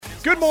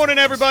Good morning,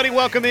 everybody.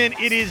 Welcome in.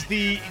 It is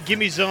the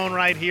Gimme Zone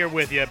right here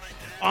with you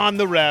on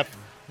the Ref.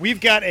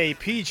 We've got a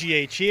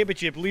PGA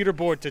Championship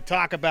leaderboard to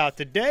talk about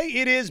today.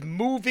 It is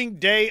moving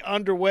day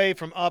underway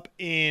from up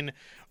in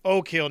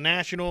Oak Hill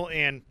National.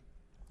 And,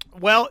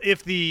 well,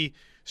 if the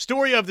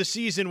story of the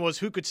season was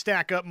who could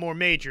stack up more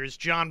majors,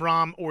 Jon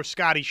Rahm or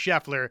Scottie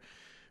Scheffler,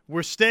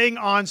 we're staying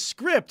on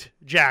script,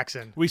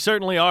 Jackson. We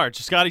certainly are.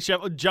 Scottie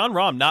Scheffler, Jon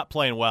Rahm not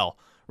playing well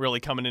really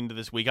coming into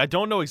this week. I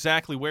don't know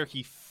exactly where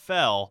he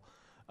fell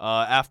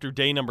after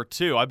day number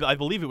 2. I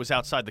believe it was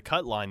outside the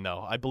cut line,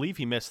 though. I believe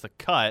he missed the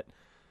cut.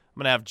 I'm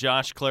going to have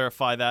Josh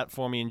clarify that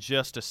for me in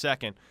just a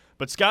second.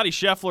 But Scottie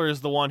Scheffler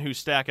is the one who's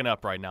stacking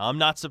up right now. I'm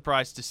not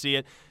surprised to see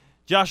it.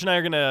 Josh and I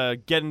are going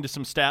to get into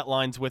some stat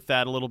lines with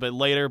that a little bit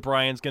later.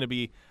 Brian's going to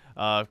be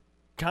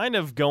kind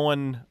of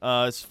going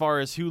as far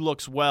as who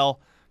looks well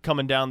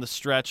coming down the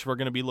stretch. We're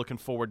going to be looking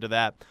forward to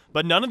that.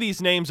 But none of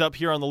these names up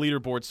here on the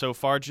leaderboard so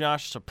far,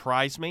 Josh,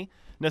 surprise me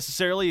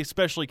necessarily,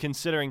 especially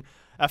considering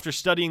after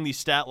studying these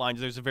stat lines,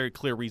 there's a very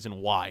clear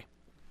reason why.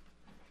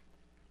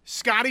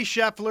 Scottie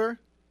Scheffler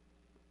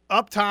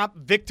up top,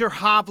 Victor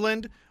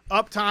Hovland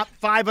up top,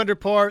 5 under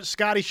par,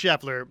 Scottie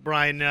Scheffler.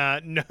 Brian,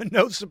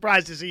 no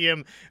surprise to see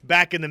him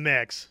back in the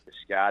mix.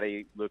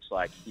 Scottie looks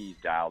like he's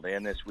dialed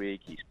in this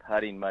week. He's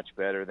putting much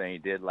better than he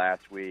did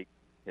last week.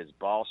 His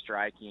ball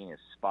striking is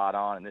spot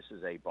on, and this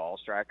is a ball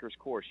striker's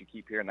course. You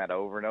keep hearing that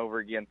over and over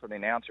again from the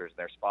announcers.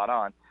 They're spot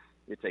on.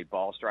 It's a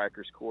ball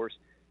striker's course.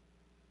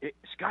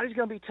 Scottie's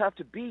going to be tough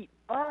to beat,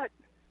 but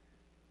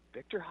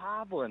Victor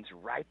Hovland's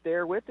right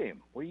there with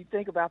him. What do you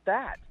think about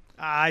that?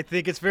 I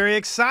think it's very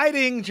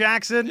exciting,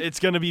 Jackson. It's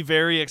going to be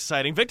very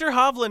exciting. Victor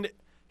Hovland,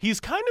 he's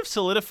kind of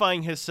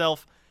solidifying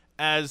himself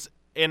as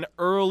an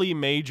early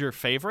major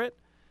favorite.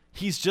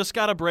 He's just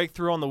got a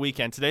breakthrough on the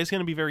weekend. Today's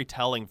going to be very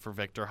telling for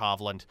Victor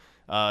Hovland,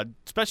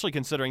 especially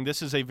considering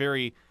this is a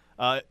very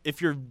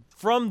if you're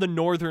from the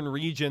northern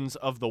regions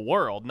of the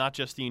world, not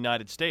just the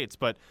United States,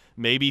 but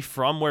maybe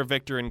from where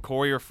Victor and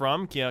Corey are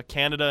from,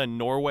 Canada and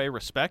Norway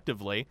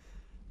respectively,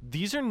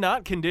 these are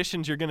not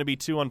conditions you're going to be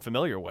too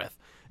unfamiliar with.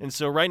 And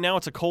so right now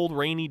it's a cold,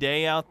 rainy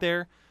day out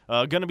there.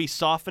 Going to be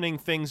softening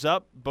things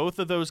up. Both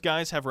of those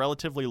guys have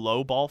relatively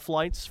low ball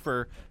flights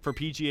for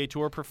PGA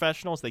Tour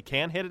professionals. They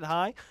can hit it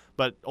high,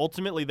 but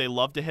ultimately they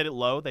love to hit it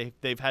low.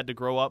 They've had to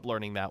grow up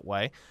learning that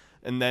way.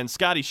 And then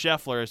Scottie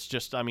Scheffler is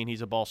just,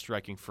 he's a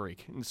ball-striking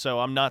freak. And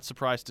so I'm not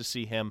surprised to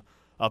see him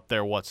up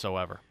there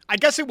whatsoever. I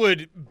guess it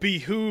would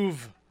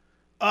behoove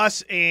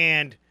us,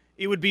 and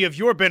it would be of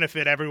your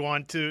benefit,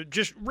 everyone, to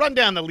just run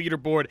down the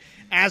leaderboard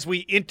as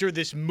we enter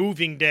this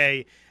moving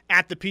day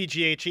at the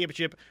PGA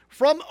Championship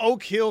from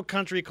Oak Hill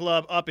Country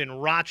Club up in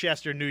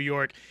Rochester, New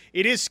York.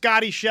 It is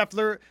Scottie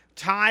Scheffler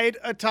tied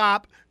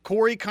atop.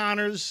 Corey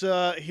Connors,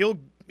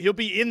 he'll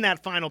be in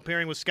that final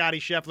pairing with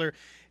Scottie Scheffler.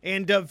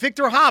 And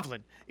Victor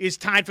Hovland is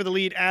tied for the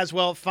lead as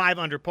well, 5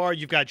 under par.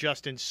 You've got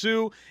Justin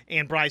Suh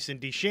and Bryson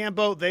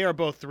DeChambeau. They are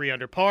both 3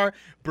 under par.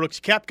 Brooks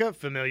Koepka,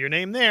 familiar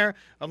name there,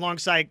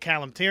 alongside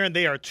Callum Tarrant.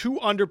 They are 2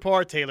 under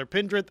par. Taylor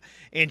Pendrith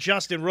and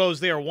Justin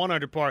Rose, they are 1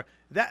 under par.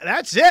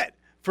 That's it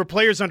for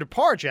players under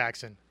par,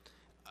 Jackson.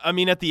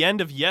 At the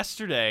end of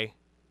yesterday,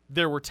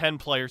 there were 10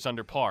 players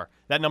under par.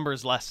 That number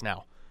is less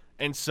now.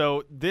 And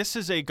so this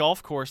is a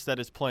golf course that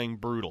is playing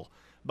brutal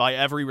by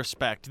every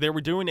respect. They were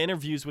doing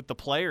interviews with the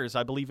players.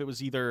 I believe it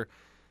was either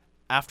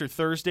after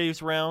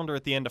Thursday's round or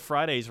at the end of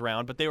Friday's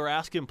round, but they were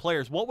asking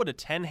players, what would a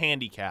 10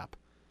 handicap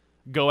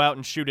go out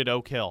and shoot at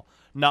Oak Hill?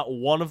 Not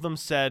one of them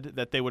said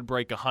that they would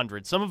break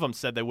 100. Some of them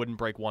said they wouldn't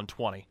break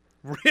 120.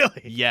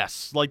 Really?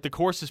 Yes. Like, the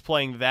course is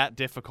playing that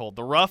difficult.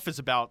 The rough is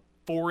about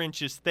 4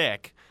 inches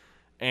thick,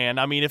 and,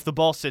 if the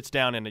ball sits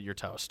down in it, you're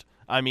toast.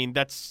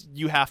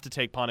 You have to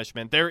take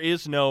punishment. There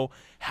is no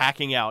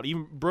hacking out.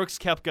 Even Brooks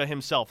Koepka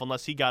himself,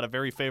 unless he got a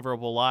very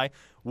favorable lie,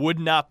 would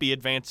not be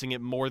advancing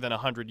it more than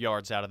 100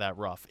 yards out of that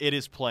rough. It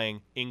is playing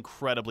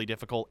incredibly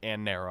difficult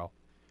and narrow.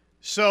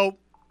 So,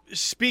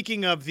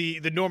 speaking of the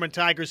Norman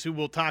Tigers, who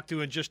we'll talk to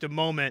in just a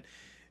moment,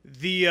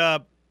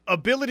 the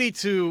ability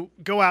to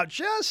go out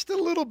just a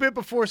little bit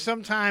before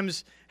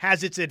sometimes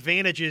has its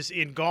advantages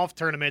in golf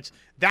tournaments.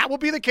 That will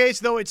be the case,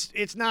 though.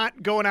 It's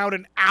not going out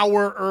an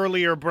hour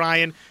earlier,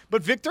 Brian.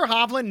 But Victor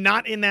Hovland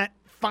not in that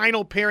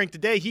final pairing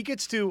today. He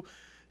gets to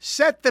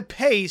set the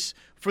pace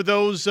for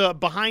those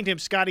behind him,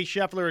 Scottie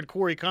Scheffler and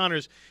Corey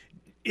Connors.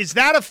 Is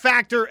that a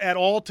factor at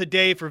all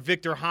today for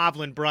Victor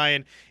Hovland,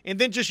 Brian? And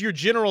then just your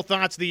general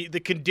thoughts, the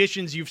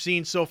conditions you've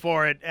seen so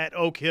far at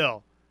Oak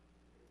Hill.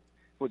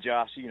 Well,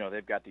 Josh,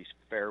 they've got these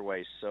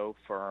fairways so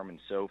firm and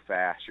so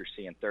fast. You're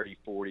seeing 30,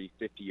 40,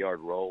 50-yard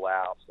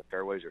rollouts. The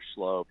fairways are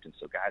sloped, and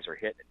so guys are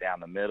hitting it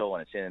down the middle,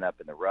 and it's ending up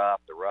in the rough.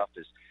 The rough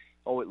is,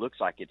 it looks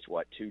like it's,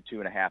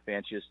 2.5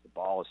 inches. The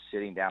ball is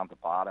sitting down at the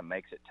bottom,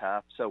 makes it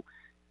tough. So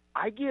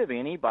I give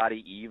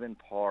anybody even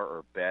par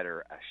or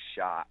better a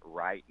shot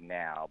right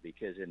now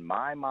because in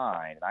my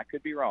mind, and I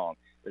could be wrong,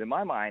 but in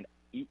my mind,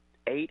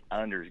 8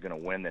 under is going to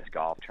win this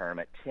golf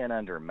tournament, 10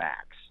 under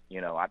max.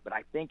 But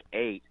I think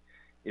 8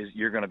 is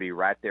you're going to be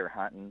right there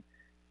hunting.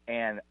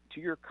 And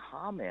to your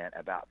comment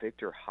about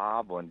Victor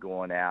Hovland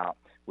going out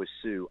with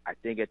Sue, I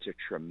think it's a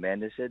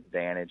tremendous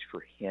advantage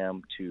for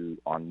him to,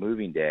 on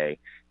moving day,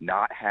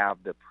 not have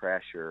the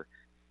pressure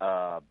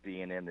of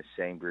being in the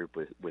same group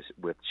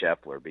with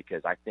Scheffler,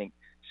 because I think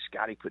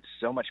Scotty puts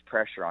so much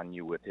pressure on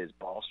you with his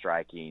ball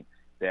striking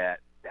that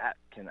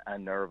can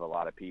unnerve a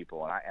lot of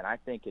people. And I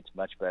think it's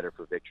much better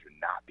for Victor to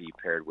not be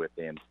paired with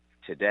him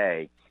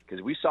today,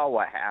 because we saw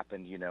what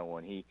happened,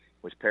 when he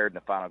was paired in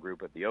the final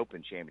group of the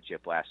Open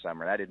Championship last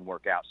summer. That didn't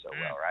work out so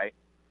well, right?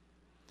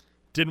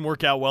 Didn't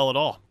work out well at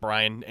all,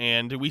 Brian.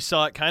 And we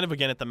saw it kind of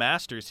again at the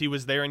Masters. He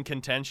was there in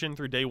contention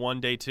through day 1,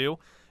 day 2,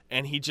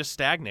 and he just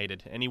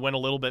stagnated, and he went a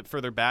little bit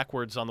further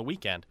backwards on the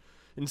weekend.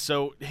 And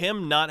so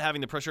him not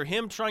having the pressure,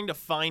 him trying to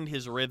find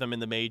his rhythm in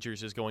the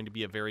majors is going to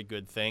be a very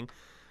good thing.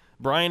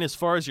 Brian, as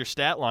far as your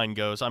stat line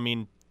goes, I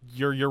mean,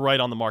 you're right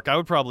on the mark. I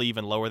would probably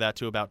even lower that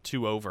to about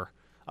 2 over.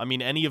 I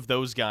mean, any of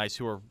those guys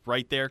who are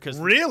right there. Cause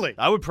really?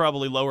 I would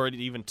probably lower it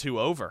even 2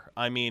 over.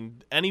 I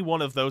mean, any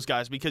one of those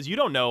guys, because you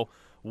don't know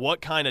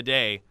what kind of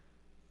day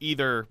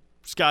either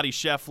Scotty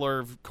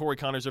Scheffler, Corey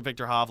Connors, or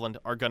Victor Hovland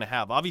are going to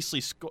have.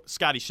 Obviously,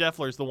 Scotty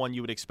Scheffler is the one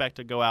you would expect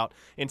to go out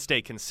and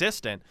stay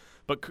consistent,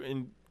 but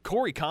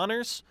Corey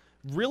Connors,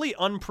 really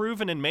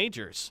unproven in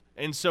majors.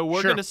 And so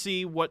we're going to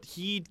see what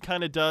he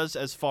kind of does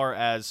as far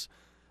as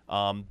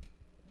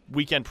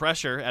weekend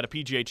pressure at a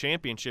PGA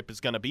Championship is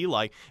going to be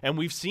like. And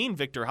we've seen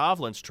Victor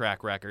Hovland's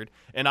track record,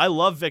 and I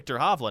love Victor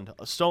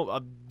Hovland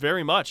so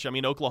very much. I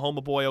mean,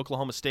 Oklahoma boy,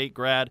 Oklahoma State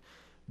grad,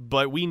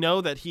 but we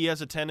know that he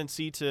has a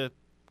tendency to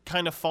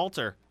kind of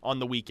falter on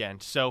the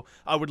weekend. So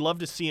I would love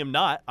to see him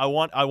not. I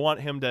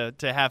want him to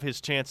have his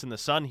chance in the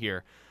sun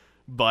here,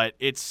 but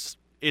it's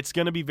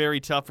going to be very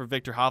tough for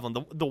Victor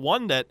Hovland. The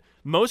one that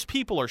most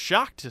people are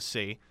shocked to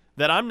see,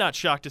 that I'm not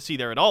shocked to see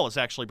there at all, is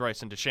actually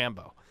Bryson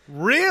DeChambeau.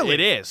 Really?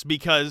 It is,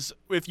 because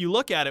if you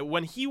look at it,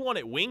 when he won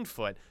at Winged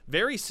Foot,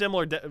 very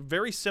similar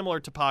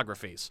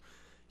topographies.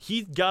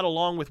 He got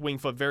along with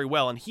Winged Foot very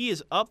well, and he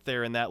is up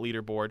there in that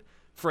leaderboard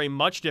for a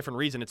much different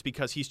reason. It's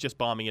because he's just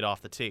bombing it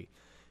off the tee.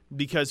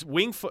 Because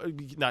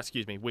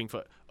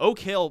Oak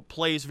Hill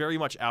plays very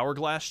much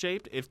hourglass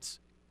shaped. It's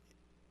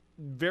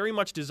very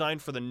much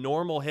designed for the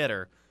normal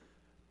hitter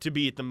to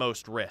be at the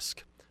most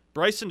risk.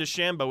 Bryson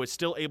DeChambeau is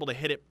still able to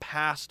hit it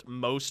past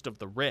most of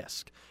the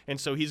risk. And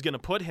so he's going to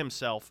put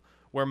himself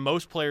where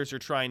most players are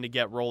trying to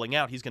get rolling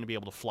out. He's going to be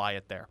able to fly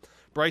it there.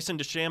 Bryson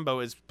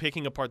DeChambeau is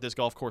picking apart this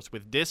golf course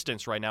with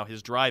distance right now.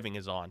 His driving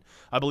is on.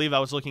 I believe I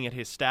was looking at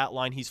his stat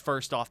line. He's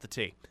first off the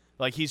tee.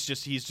 Like he's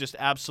just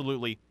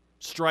absolutely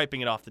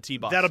striping it off the tee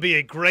box. That'll be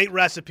a great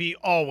recipe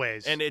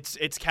always. And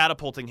it's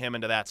catapulting him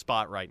into that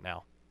spot right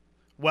now.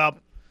 Well,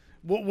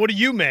 what do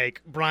you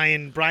make,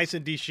 Bryson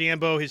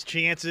DeChambeau, his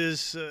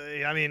chances?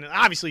 I mean,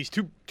 obviously he's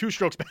two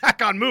strokes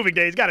back on moving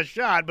day. He's got a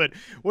shot, but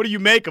what do you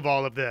make of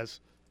all of this?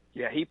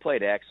 Yeah, he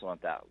played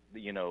excellent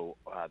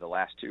the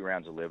last 2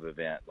 rounds of Live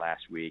event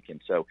last week,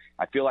 and so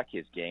I feel like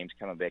his game's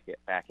coming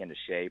back into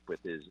shape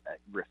with his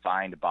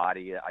refined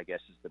body, I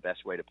guess is the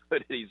best way to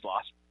put it. He's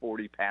lost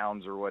 40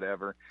 pounds or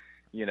whatever.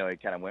 He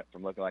kind of went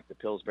from looking like the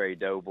Pillsbury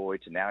Doughboy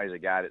to now he's a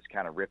guy that's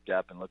kind of ripped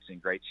up and looks in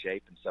great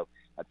shape. And so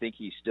I think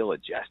he's still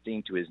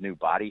adjusting to his new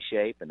body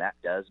shape, and that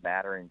does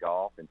matter in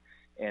golf.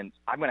 And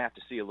I'm going to have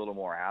to see a little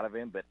more out of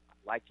him. But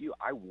like you,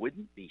 I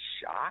wouldn't be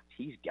shocked.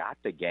 He's got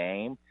the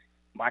game.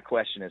 My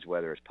question is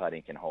whether his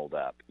putting can hold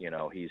up.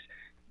 He's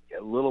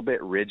a little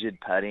bit rigid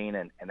putting,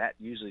 and that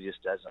usually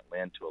just doesn't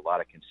lend to a lot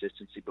of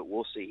consistency. But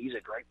we'll see. He's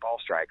a great ball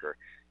striker.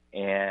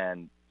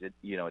 And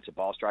it's a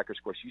ball striker's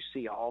course. You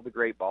see all the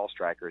great ball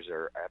strikers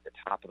are at the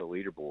top of the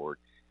leaderboard.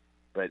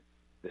 But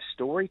the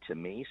story to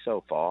me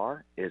so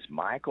far is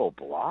Michael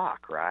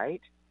Block,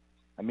 right?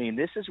 I mean,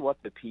 this is what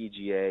the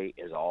PGA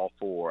is all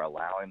for,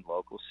 allowing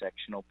local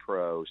sectional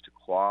pros to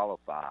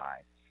qualify.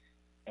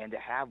 And to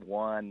have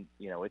one,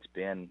 it's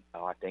been,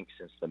 I think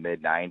since the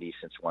mid-'90s,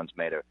 since one's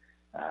made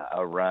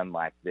a run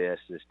like this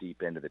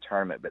deep into the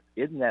tournament. But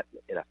isn't that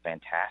a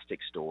fantastic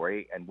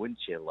story? And wouldn't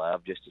you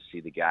love just to see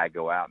the guy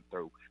go out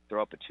and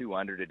throw up a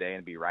 2-under today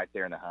and be right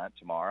there in the hunt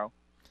tomorrow?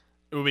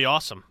 It would be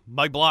awesome.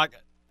 Mike Block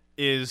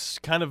is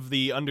kind of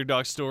the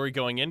underdog story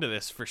going into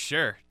this for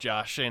sure,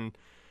 Josh. And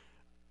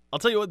I'll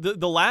tell you what,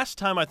 the last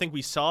time I think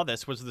we saw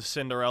this was the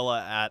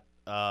Cinderella at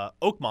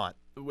Oakmont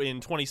in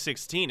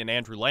 2016 and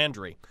Andrew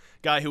Landry,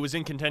 guy who was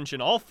in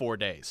contention all 4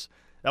 days.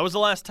 That was the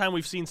last time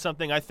we've seen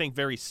something, I think,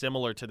 very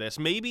similar to this.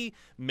 Maybe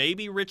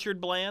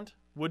Richard Bland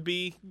would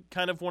be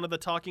kind of one of the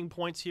talking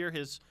points here.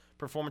 His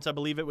performance, I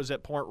believe it was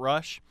at Port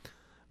Rush.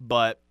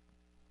 But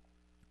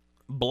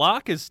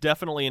Block is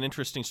definitely an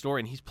interesting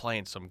story, and he's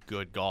playing some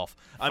good golf.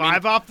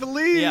 Five off the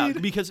lead. Yeah,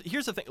 because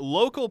here's the thing.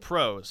 Local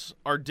pros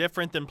are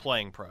different than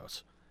playing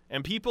pros.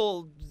 And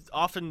people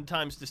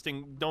oftentimes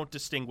don't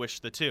distinguish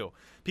the two.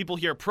 People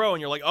hear pro, and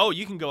you're like, oh,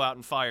 you can go out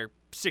and fire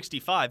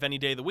 65 any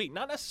day of the week.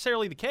 Not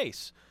necessarily the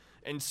case.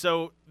 And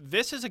so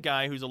this is a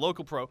guy who's a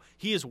local pro.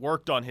 He has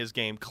worked on his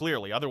game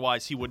clearly.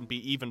 Otherwise, he wouldn't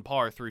be even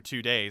par through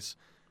 2 days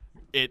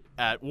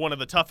at one of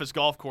the toughest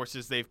golf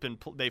courses they've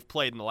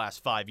played in the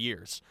last 5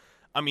 years.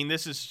 I mean,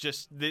 this is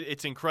just –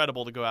 it's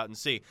incredible to go out and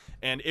see.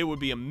 And it would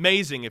be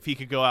amazing if he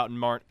could go out and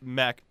mount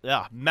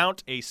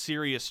a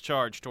serious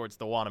charge towards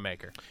the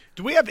Wanamaker.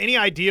 Do we have any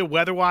idea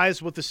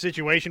weather-wise what the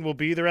situation will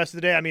be the rest of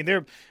the day? I mean,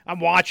 I'm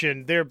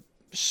watching. They're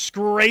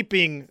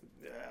scraping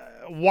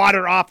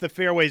water off the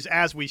fairways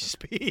as we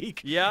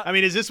speak. Yeah. I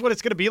mean, is this what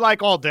it's going to be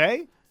like all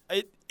day?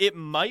 It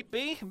might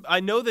be. I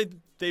know that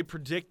they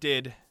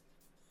predicted –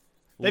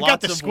 They've lots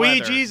got the of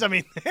weather. squeegees. I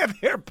mean,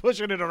 they're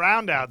pushing it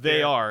around out there.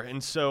 They are,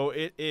 and so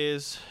it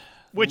is.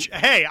 Which,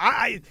 hey,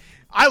 I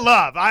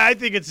love. I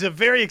think it's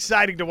very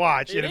exciting to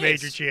watch in a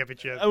major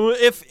championship.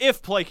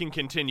 If play can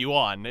continue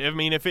on. I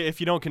mean, if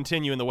you don't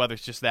continue and the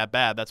weather's just that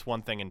bad, that's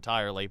one thing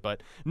entirely.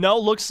 But no,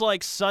 looks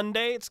like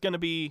Sunday it's going to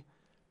be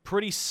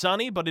pretty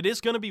sunny, but it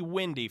is going to be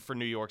windy for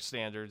New York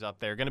standards up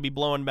there. Going to be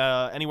blowing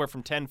anywhere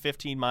from 10,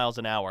 15 miles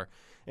an hour.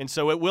 And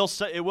so it will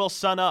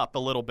sun up a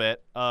little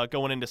bit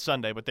going into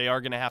Sunday, but they are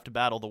going to have to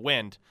battle the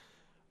wind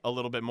a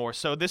little bit more.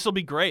 So this will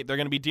be great. They're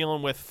going to be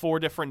dealing with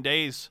 4 different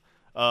days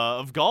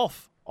of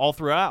golf all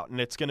throughout, and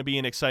it's going to be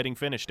an exciting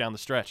finish down the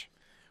stretch.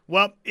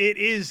 Well, it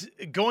is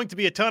going to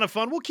be a ton of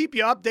fun. We'll keep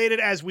you updated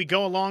as we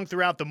go along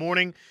throughout the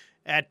morning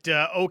at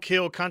Oak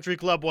Hill Country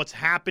Club, what's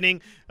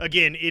happening.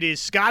 Again, it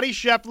is Scotty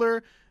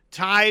Scheffler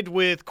tied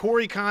with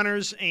Corey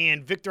Connors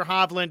and Victor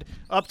Hovland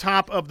up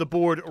top of the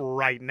board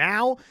right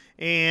now.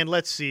 And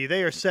let's see,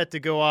 they are set to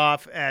go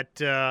off at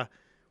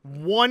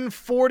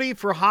 140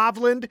 for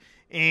Hovland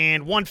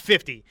and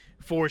 150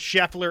 for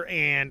Scheffler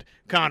and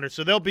Connors.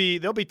 So they'll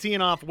be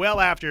teeing off well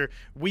after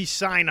we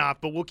sign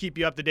off, but we'll keep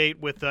you up to date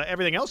with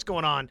everything else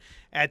going on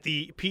at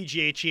the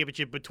PGA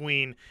Championship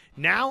between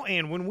now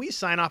and when we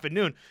sign off at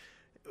noon.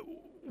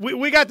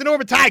 We got the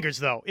Norman Tigers,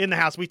 though, in the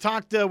house. We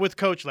talked with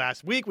Coach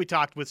last week. We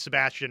talked with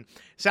Sebastian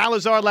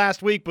Salazar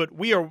last week, but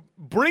we are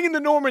bringing the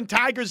Norman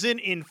Tigers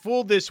in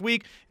full this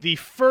week. The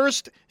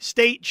first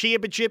state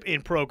championship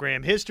in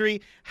program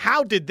history.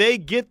 How did they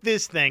get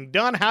this thing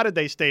done? How did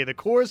they stay the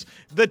course?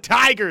 The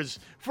Tigers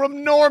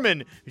from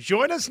Norman.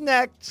 Join us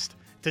next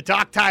to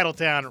talk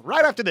Titletown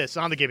right after this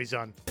on the Gimme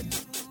Zone.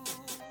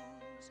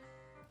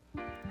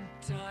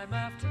 Time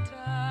after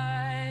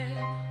time,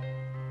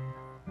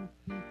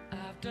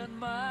 I've done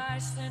my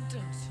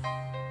sentence,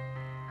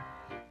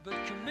 but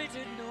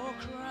committed no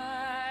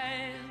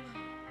crime.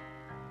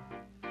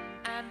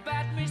 And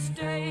bad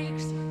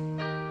mistakes,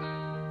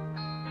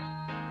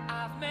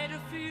 I've made a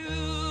few.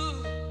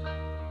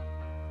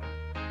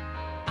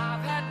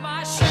 I've had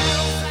my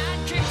shells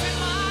and kicked in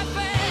my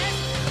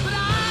face, but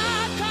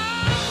I've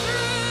come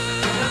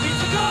through. I need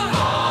to go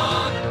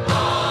on,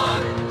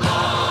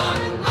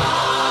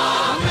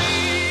 We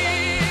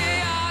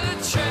are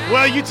the champions.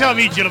 Well, you tell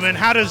me, gentlemen,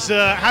 how does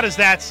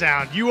that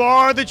sound? You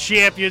are the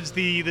champions,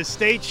 the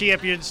state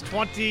champions,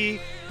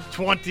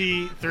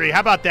 2023. How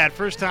about that?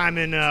 First time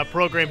in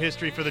program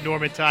history for the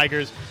Norman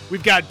Tigers.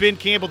 We've got Ben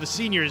Campbell, the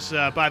seniors,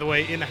 by the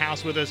way, in the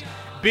house with us.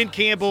 Ben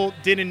Campbell,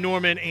 Dennon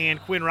Norman, and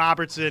Quinn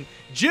Robertson.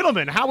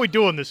 Gentlemen, how are we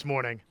doing this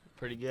morning?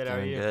 Pretty good. How are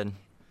Doing you? good.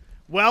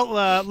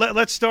 Well,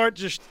 let's start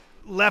just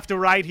left to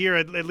right here,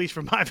 at least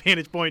from my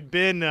vantage point.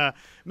 Ben,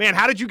 man,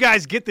 how did you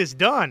guys get this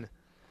done?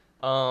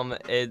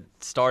 It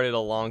started a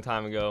long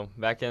time ago,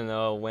 back in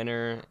the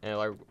winter, and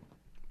like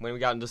when we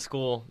got into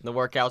school, the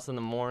workouts in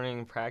the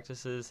morning,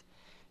 practices.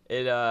 We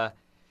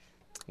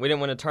didn't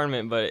win a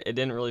tournament, but it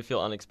didn't really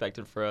feel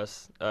unexpected for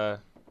us to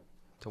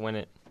win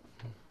it.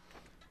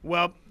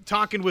 Well,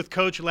 talking with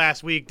Coach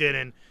last week,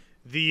 Dennon,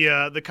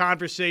 the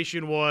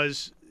conversation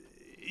was,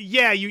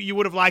 yeah, you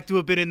would have liked to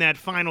have been in that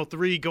final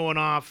 3 going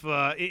off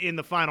in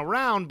the final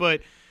round,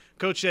 but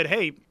Coach said,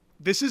 hey,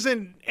 this is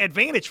an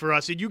advantage for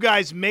us, and you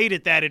guys made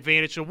it that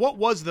advantage. So what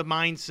was the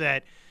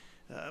mindset?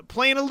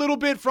 Playing a little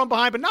bit from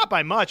behind, but not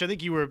by much. I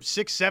think you were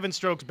 6-7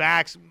 strokes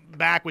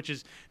back, which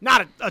is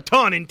not a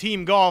ton in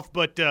team golf,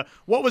 but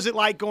what was it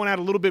like going out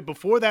a little bit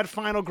before that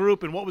final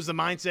group, and what was the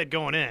mindset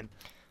going in?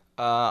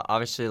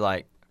 Obviously,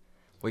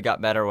 we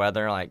got better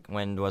weather,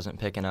 wind wasn't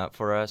picking up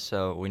for us,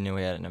 so we knew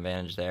we had an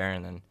advantage there.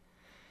 And then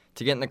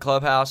to get in the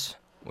clubhouse,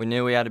 we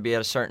knew we had to be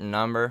at a certain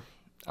number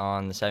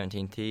on the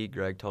 17th tee.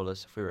 Greg told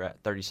us if we were at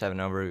 37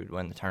 over, we would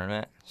win the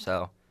tournament.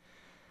 So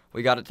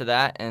we got it to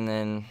that, and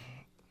then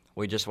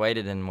we just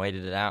waited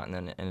it out, and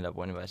then it ended up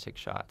winning by 6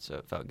 shots, so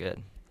it felt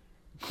good.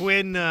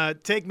 Quinn,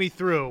 take me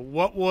through.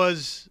 What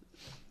was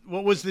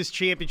this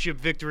championship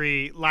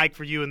victory like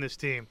for you and this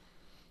team?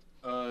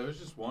 It was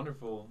just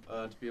wonderful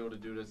to be able to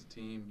do it as a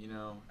team. You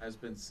know, as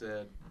been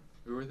said,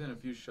 we were within a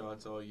few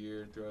shots all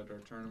year throughout our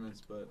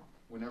tournaments, but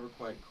we never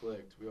quite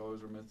clicked. We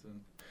always were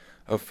missing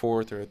a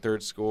 4th or a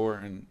 3rd score,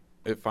 and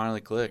it finally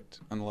clicked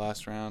on the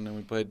last round, and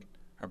we played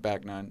our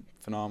back 9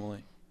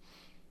 phenomenally.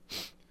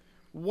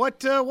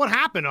 What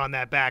happened on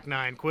that back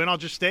 9, Quinn? I'll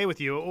just stay with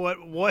you.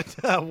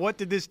 What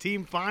did this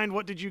team find?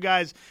 What did you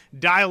guys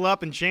dial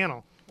up and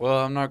channel? Well,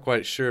 I'm not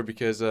quite sure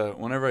because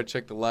whenever I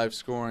checked the live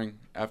scoring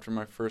after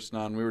my first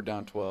 9, we were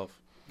down 12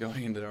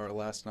 going into our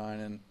last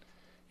 9,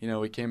 and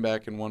we came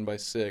back and won by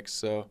 6.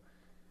 So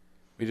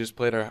we just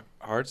played our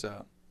hearts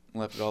out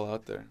and left it all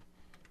out there.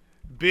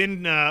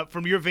 Ben,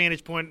 from your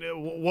vantage point,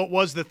 what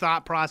was the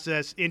thought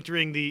process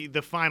entering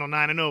the Final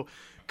Nine? I know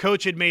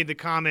Coach had made the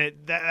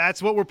comment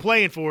that's what we're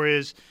playing for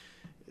is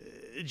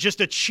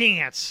just a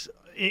chance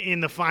in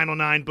the Final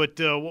Nine. But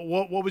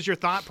what was your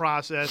thought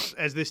process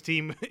as this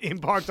team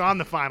embarked on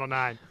the Final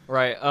Nine?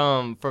 Right.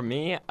 For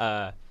me,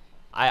 I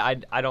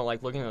don't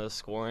like looking at the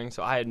scoring,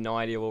 so I had no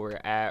idea where we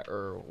were at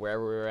or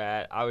wherever we were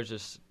at. I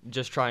was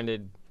just trying to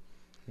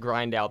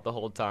grind out the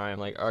whole time.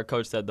 Like our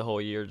coach said the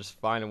whole year, just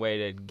find a way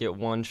to get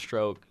one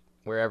stroke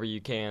wherever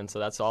you can. So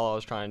that's all I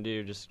was trying to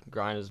do, just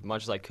grind as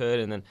much as I could.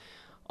 And then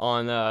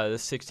on the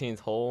 16th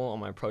hole on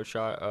my approach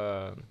shot,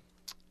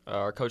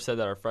 our coach said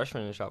that our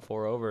freshman shot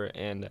 4 over,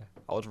 and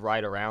I was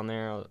right around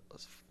there. I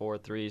was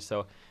 4-3,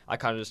 so I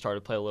kind of just started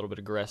to play a little bit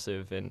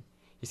aggressive, and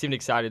he seemed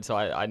excited, so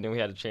I knew he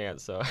had a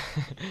chance. So,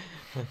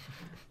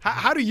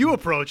 how do you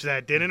approach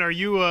that, Denon? Are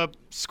you a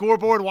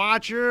scoreboard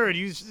watcher, or do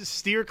you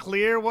steer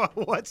clear?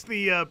 What's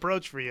the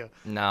approach for you?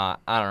 No,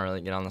 I don't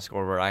really get on the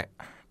scoreboard.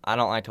 I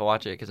don't like to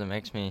watch it because it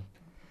makes me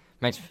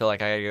feel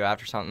like I got to go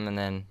after something, and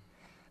then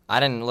I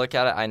didn't look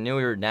at it. I knew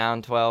we were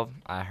down 12.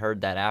 I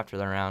heard that after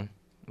the round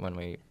when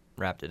we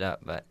wrapped it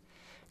up, but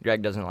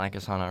Greg doesn't like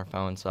us on our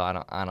phone, so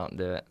I don't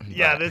do it.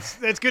 Yeah,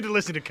 that's good to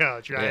listen to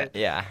Coach, right?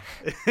 Yeah.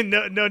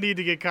 no need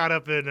to get caught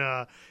up in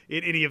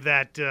any of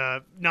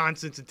that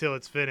nonsense until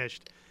it's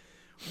finished.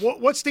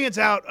 What stands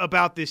out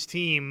about this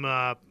team,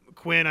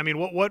 Quinn? I mean,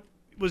 what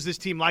was this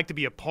team like to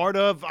be a part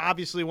of?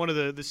 Obviously, one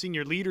of the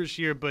senior leaders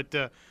here,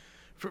 but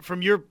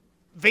from your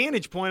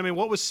vantage point, I mean,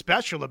 what was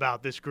special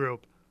about this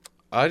group?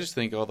 I just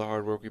think all the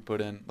hard work we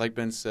put in. Like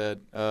Ben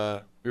said,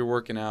 we were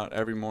working out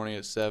every morning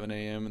at 7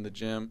 a.m. in the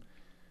gym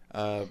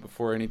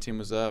before any team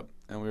was up,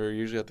 and we were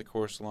usually at the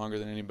course longer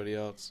than anybody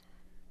else.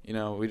 You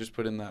know, we just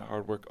put in that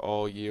hard work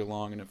all year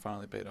long, and it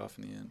finally paid off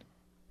in the end.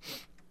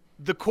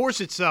 The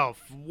course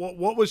itself,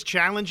 what was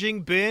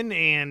challenging, Ben,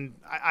 and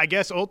I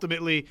guess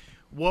ultimately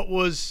what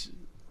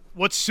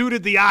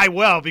suited the eye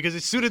well, because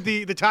it suited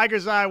the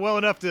Tigers' eye well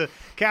enough to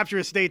capture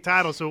a state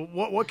title. So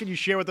what can you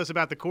share with us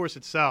about the course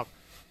itself?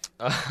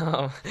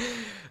 I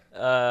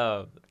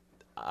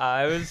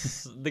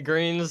was the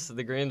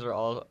greens were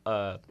all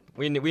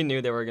we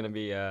knew they were going to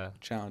be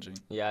Challenging.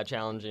 Yeah,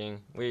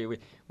 challenging. We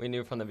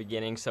knew from the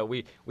beginning, so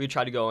we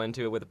tried to go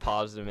into it with a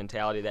positive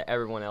mentality that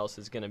everyone else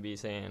is going to be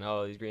saying,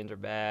 "Oh, these greens are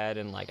bad,"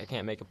 and like I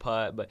can't make a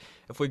putt. But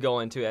if we go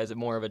into it as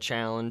more of a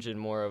challenge and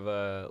more of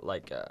a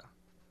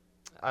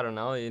I don't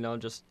know,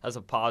 just as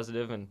a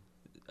positive and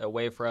a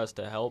way for us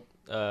to help,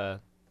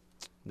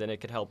 then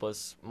it could help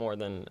us more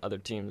than other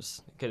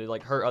teams. It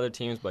could hurt other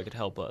teams, but it could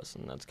help us,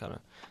 and that's kind of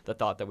the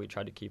thought that we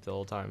tried to keep the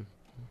whole time.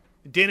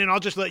 Denon, I'll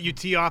just let you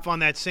tee off on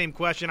that same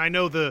question. I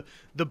know the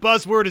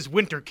buzzword is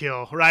winter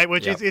kill, right?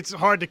 Which Yep. it's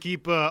hard to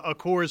keep a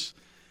course.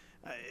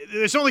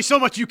 There's only so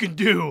much you can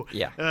do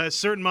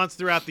certain months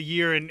throughout the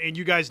year, and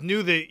you guys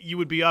knew that you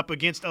would be up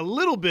against a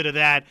little bit of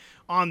that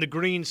on the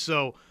greens.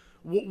 So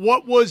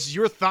what was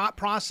your thought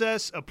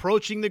process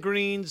approaching the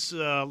greens,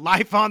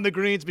 life on the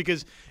greens?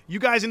 Because you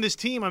guys in this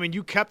team, I mean,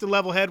 you kept a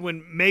level head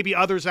when maybe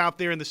others out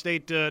there in the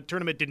state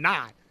tournament did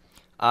not.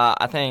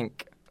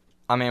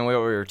 I mean, what we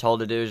were told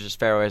to do is just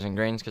fairways and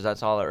greens because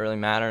that's all that really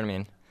mattered. I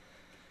mean,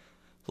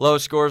 low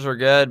scores were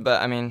good,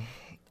 but, I mean,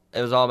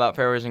 it was all about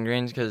fairways and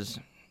greens because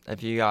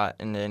if you got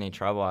into any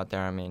trouble out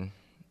there, I mean,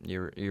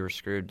 you were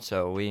screwed.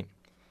 So we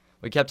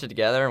kept it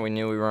together, and we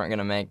knew we weren't going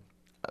to make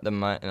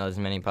as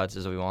many putts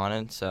as we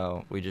wanted,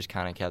 so we just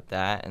kind of kept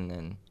that, and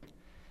then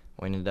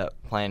we ended up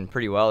playing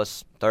pretty well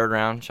this third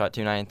round, shot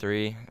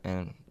 293,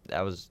 and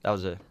that was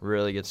a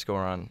really good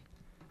score on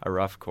a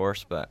rough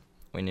course, but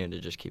we knew to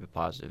just keep a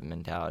positive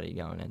mentality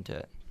going into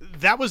it.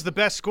 That was the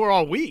best score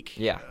all week.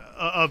 Yeah.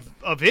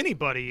 Of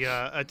anybody,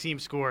 a team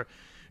score.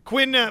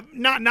 Quinn,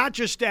 not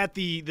just at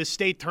the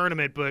state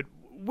tournament, but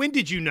when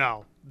did you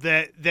know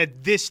that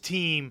this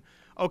team,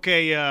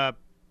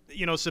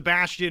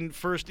 Sebastian,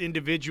 first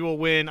individual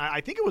win.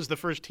 I think it was the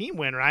first team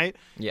win, right?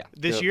 Yeah.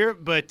 This year.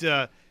 But,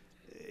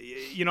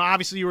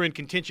 obviously you were in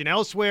contention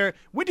elsewhere.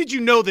 When did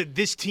you know that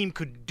this team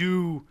could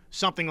do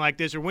something like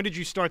this, or when did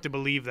you start to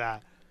believe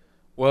that?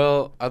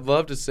 Well, I'd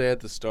love to say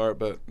at the start,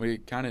 but we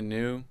kind of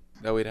knew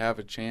that we'd have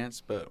a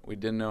chance, but we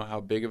didn't know how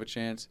big of a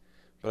chance.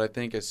 But I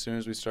think as soon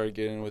as we started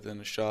getting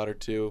within a shot or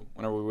two,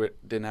 whenever we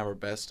didn't have our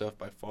best stuff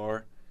by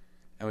far,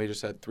 and we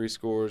just had 3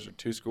 scores or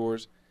 2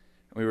 scores,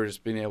 we were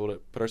just being able to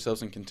put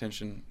ourselves in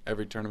contention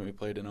every tournament we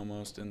played in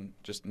almost, and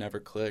just never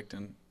clicked,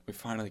 and we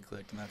finally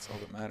clicked, and that's all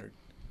that mattered.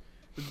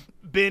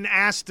 Ben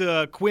asked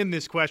Quinn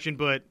this question,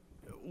 but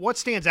what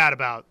stands out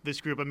about this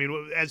group? I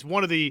mean, as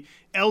one of the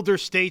elder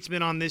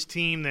statesmen on this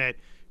team that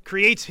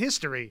creates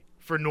history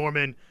for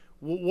Norman,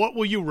 what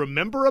will you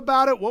remember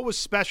about it? What was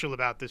special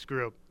about this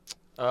group?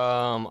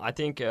 I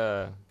think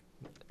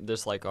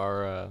just like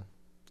our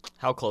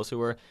how close we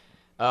were.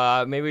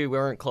 Maybe we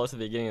weren't close at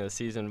the beginning of the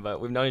season,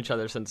 but we've known each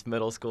other since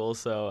middle school,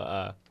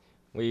 so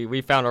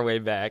we found our way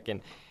back.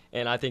 And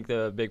I think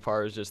the big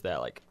part is just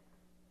that,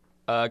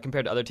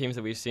 compared to other teams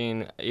that we've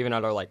seen, even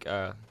at our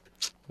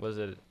was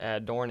it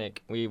at Dornick,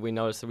 we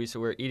noticed that we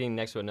were eating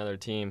next to another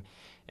team,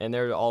 and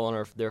they're all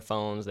on their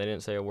phones. They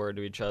didn't say a word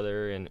to each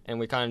other, and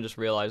we kind of just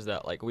realized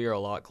that like we are a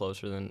lot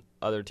closer than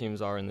other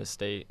teams are in this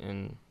state,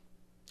 and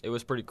it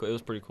was pretty cool. It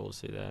was pretty cool to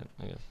see that,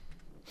 I guess.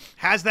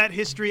 Has that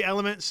history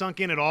element sunk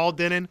in at all,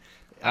 Denon?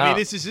 I mean,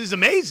 this is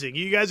amazing.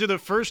 You guys are the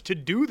first to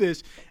do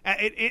this.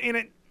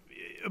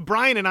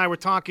 Brian and I were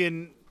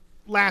talking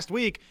last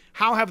week,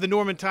 how have the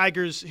Norman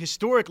Tigers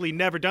historically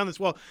never done this?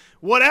 Well,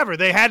 whatever.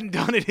 They hadn't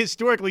done it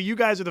historically. You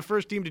guys are the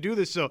first team to do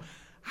this. So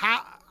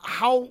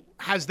how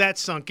has that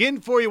sunk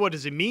in for you? What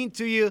does it mean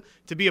to you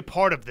to be a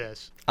part of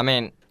this? I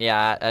mean,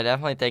 yeah, I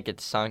definitely think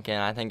it's sunk in.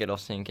 I think it'll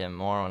sink in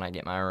more when I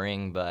get my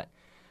ring. But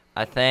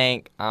I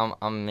think,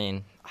 I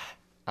mean,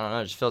 I don't know.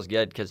 It just feels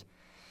good because,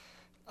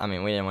 I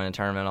mean, we didn't win a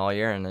tournament all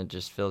year, and it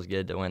just feels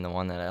good to win the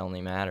one that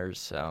only matters.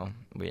 So,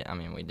 we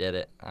did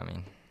it. I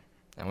mean,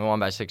 and we won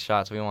by 6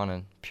 shots. We won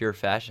in pure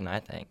fashion,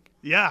 I think.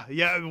 Yeah,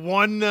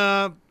 won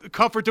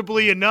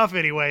comfortably enough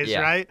anyways,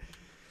 Yeah. right?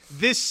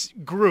 This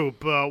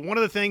group, one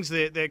of the things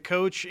that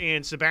Coach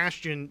and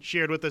Sebastian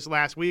shared with us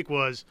last week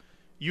was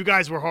you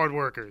guys were hard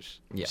workers.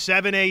 Yeah.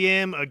 7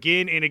 a.m.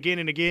 again and again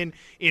and again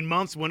in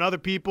months when other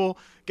people,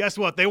 guess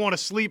what? They want to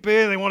sleep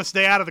in. They want to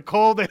stay out of the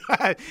cold. They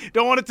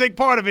don't want to take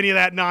part of any of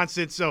that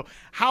nonsense. So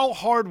how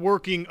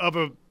hardworking of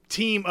a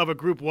team, of a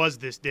group was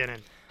this,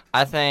 Denon?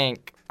 I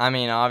think, I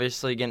mean,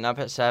 obviously getting up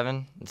at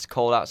 7, it's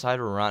cold outside,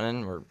 we're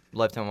running, we're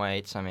lifting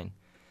weights. I mean,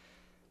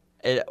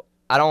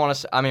 I don't want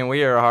to, I mean,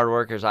 we are hard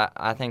workers.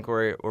 I think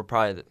we're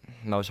probably the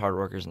most hard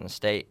workers in the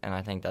state, and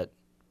I think that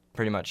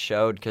pretty much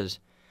showed because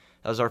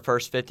that was our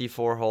first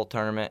 54-hole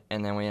tournament,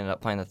 and then we ended up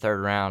playing the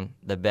third round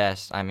the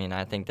best. I mean,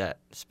 I think that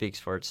speaks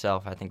for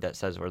itself. I think that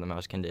says we're the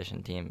most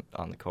conditioned team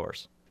on the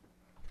course.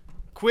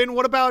 Quinn,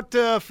 what about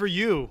for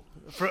you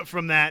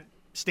from that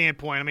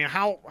standpoint? I mean,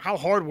 how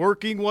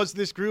hardworking was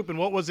this group, and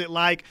what was it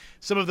like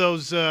some of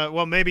those,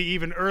 maybe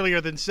even earlier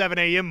than 7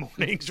 a.m.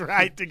 mornings,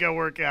 right, to go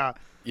work out?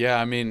 Yeah,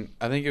 I mean,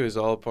 I think it was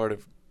all part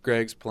of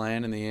Greg's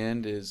plan in the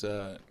end is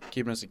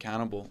keeping us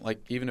accountable.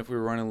 Like, even if we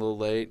were running a little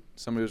late,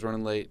 somebody was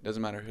running late,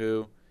 doesn't matter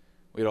who,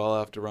 we'd all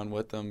have to run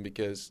with them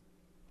because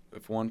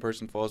if one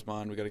person falls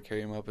behind, we got to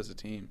carry them up as a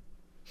team.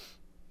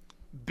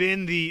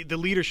 Been the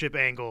leadership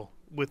angle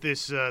with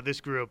this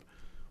group.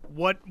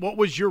 What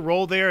was your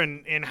role there,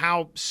 and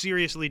how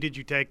seriously did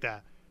you take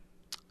that?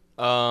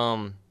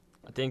 I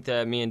think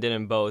that me and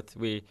Denon both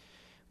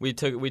we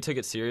took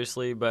it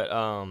seriously, but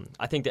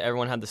I think that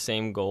everyone had the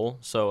same goal.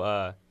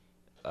 So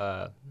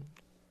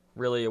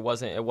really, it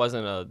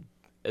wasn't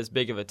as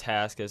big of a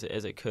task as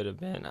it could have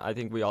been. I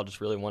think we all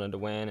just really wanted to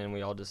win, and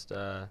we all just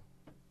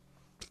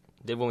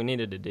did what we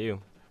needed to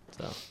do.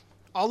 So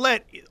I'll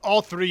let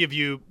all three of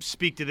you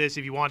speak to this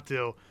if you want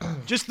to.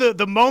 Just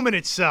the moment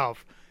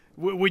itself,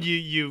 when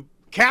you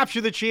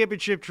capture the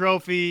championship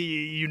trophy,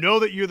 you know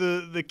that you're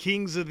the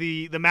kings of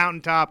the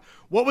mountaintop.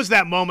 What was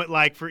that moment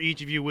like for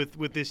each of you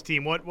with this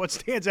team? What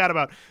stands out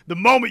about the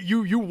moment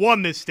you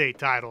won this state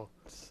title?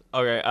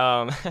 Okay.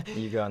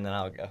 You go and then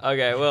I'll go.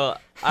 Okay. Well,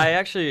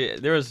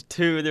 there was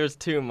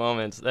two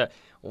moments. That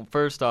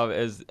first off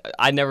is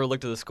I never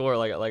looked at the score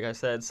like I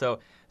said. So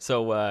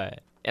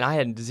and I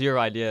had zero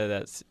idea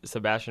that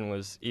Sebastian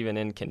was even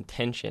in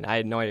contention. I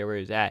had no idea where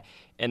he was at.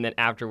 And then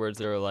afterwards,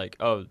 they were like,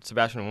 "Oh,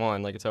 Sebastian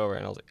won, like it's over."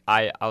 And I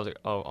was like,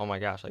 "Oh my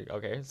gosh, like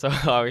okay." So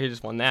he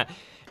just won that.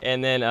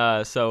 And then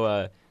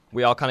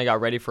we all kind of got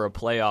ready for a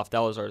playoff. That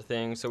was our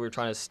thing. So we were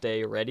trying to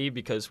stay ready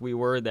because we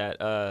were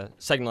that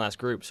second to last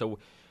group. So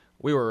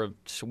we were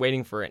just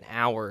waiting for an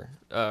hour,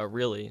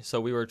 really. So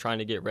we were trying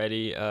to get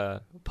ready,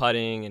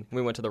 putting, and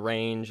we went to the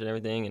range and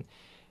everything.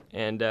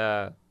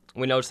 And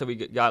we noticed that we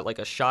got like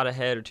a shot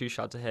ahead or 2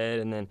 shots ahead,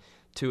 and then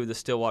 2 of the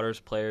Stillwater's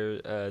players,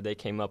 they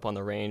came up on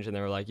the range, and they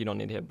were like, "You don't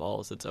need to hit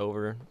balls, it's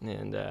over."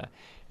 And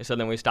so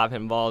then we stopped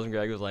hitting balls, and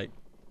Greg was like,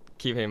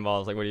 "Keep hitting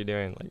balls, like what are you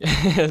doing?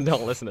 Like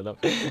don't listen to them."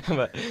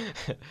 But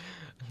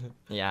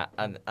Yeah,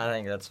 I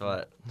think that's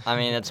what. I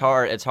mean, it's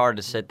hard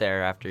to sit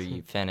there after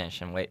you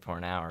finish and wait for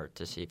an hour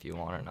to see if you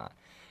won or not,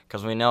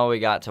 because we know we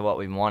got to what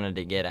we wanted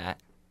to get at.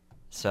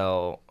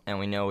 So, and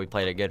we know we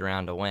played a good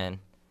round to win.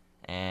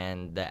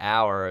 And the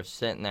hour of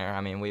sitting there,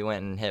 I mean, we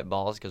went and hit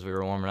balls because we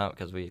were warming up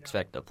because we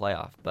expected a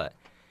playoff. But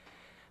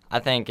I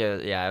think,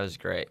 it was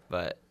great.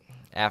 But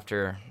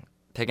after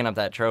picking up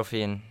that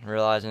trophy and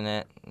realizing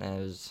it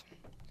was,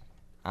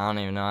 I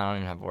don't even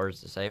have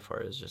words to say for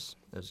it. It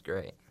was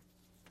great.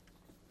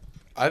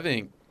 I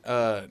think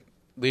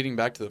leading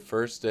back to the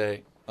first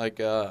day, like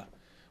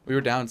we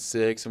were down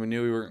 6 and we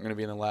knew we weren't going to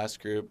be in the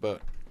last group,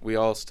 but we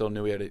all still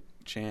knew we had a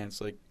chance.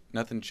 Like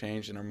nothing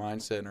changed in our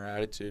mindset and our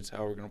attitudes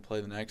how we're going to play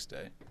the next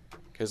day,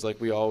 because like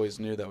we always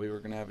knew that we were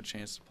going to have a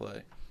chance to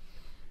play.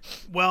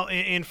 Well,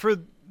 and for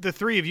the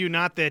three of you,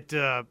 not that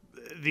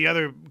the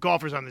other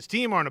golfers on this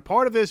team aren't a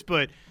part of this,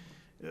 but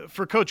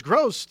for Coach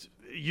Gross,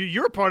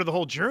 you're a part of the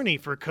whole journey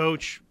for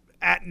Coach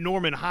at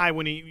Norman High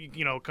when he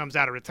comes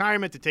out of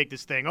retirement to take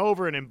this thing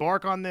over and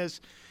embark on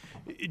this.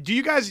 Do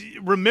you guys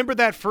remember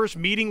that first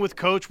meeting with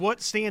Coach?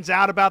 What stands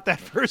out about that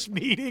first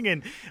meeting?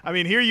 And, I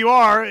mean, here you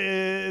are,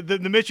 the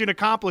mission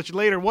accomplished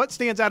later. What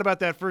stands out about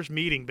that first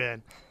meeting,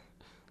 Ben?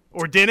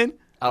 Or Denon?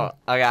 Oh,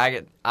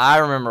 okay, I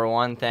remember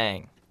one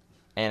thing,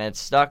 and it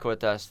stuck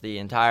with us the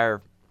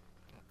entire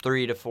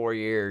 3 to 4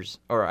 years,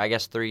 or I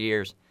guess 3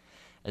 years,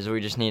 is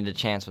we just needed a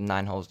chance with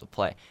 9 holes to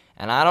play.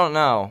 And I don't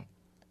know,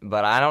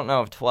 but I don't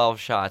know if 12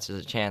 shots is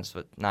a chance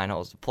with 9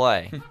 holes to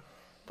play.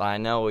 But I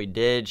know we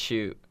did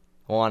shoot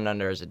 1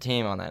 under as a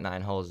team on that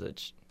 9 holes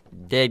that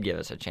did give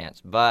us a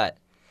chance. But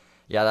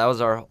yeah, that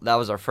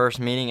was our first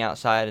meeting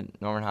outside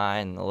at Norman High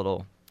in the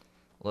little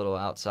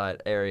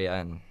outside area,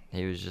 and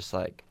he was just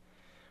like,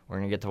 "We're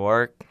gonna get to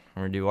work,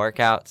 we're gonna do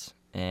workouts,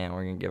 and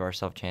we're gonna give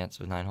ourselves a chance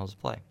with 9 holes to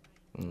play."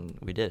 And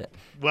we did it.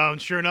 Well,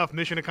 and sure enough,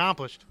 mission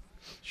accomplished.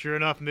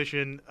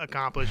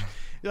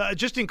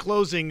 Just in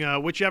closing,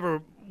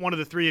 whichever one of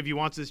the three of you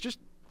wants this, just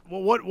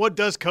what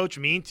does Coach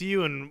mean to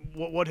you, and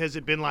what has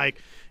it been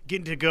like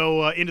getting to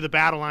go into the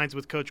battle lines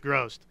with Coach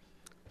Grost?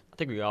 I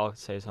think we could all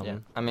say something. Yeah.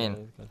 I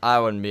mean, I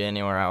wouldn't be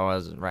anywhere I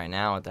was right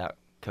now without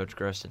Coach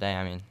Gross today.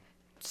 I mean,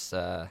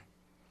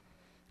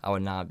 I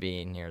would not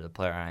be near the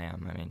player I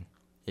am. I mean,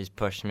 he's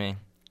pushed me.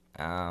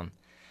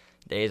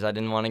 Days I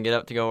didn't want to get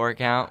up to go work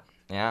out,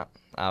 yeah,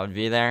 I would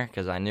be there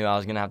because I knew I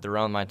was going to have to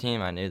run my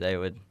team. I knew they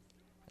would.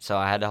 So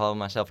I had to hold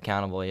myself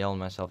accountable. He held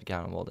myself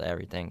accountable to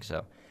everything.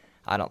 So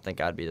I don't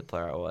think I'd be the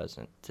player I was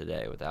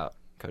today without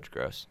Coach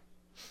Gross.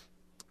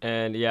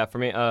 And, yeah, for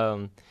me,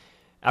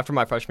 after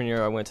my freshman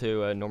year, I went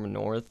to Norman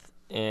North,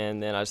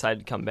 and then I decided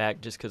to come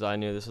back just because I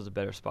knew this was a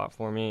better spot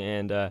for me.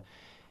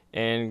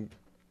 And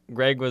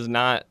Greg was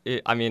not –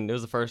 it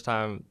was the first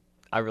time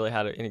I really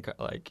had any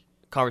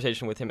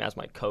conversation with him as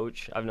my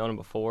coach. I've known him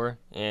before,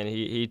 and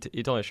he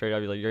told me straight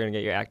up, like, "You're gonna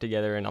get your act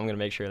together, and I'm gonna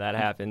make sure that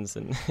happens."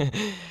 And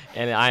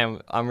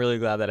and I'm really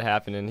glad that it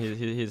happened, and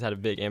he's had a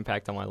big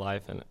impact on my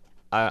life, and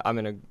I'm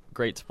in a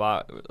great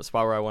spot, a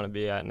spot where I want to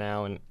be at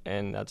now,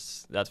 and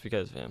that's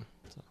because of him.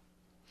 So.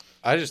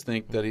 I just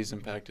think that he's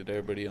impacted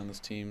everybody on this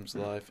team's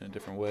life in a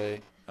different way.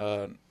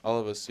 All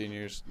of us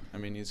seniors, I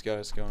mean, he's got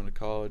us going to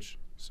college,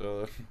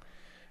 so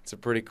it's a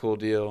pretty cool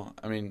deal.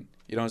 I mean,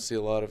 you don't see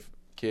a lot of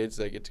kids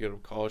that get to go to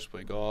college to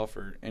play golf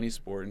or any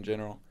sport in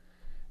general.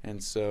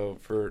 And so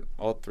for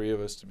all three of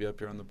us to be up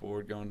here on the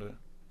board going to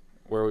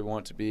where we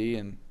want to be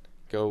and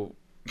go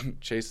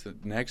chase the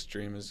next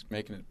dream is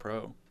making it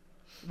pro.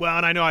 Well,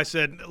 and I know I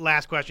said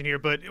last question here,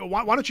 but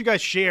why don't you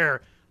guys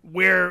share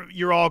where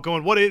you're all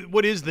going?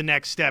 What is the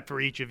next step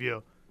for each of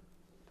you?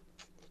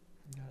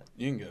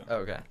 You can go.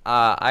 Okay.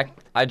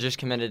 I just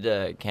committed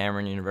to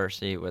Cameron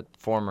University with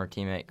former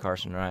teammate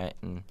Carson Wright,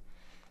 and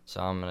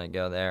so I'm going to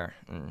go there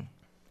and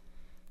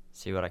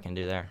see what I can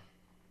do there.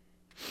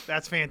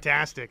 That's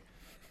fantastic.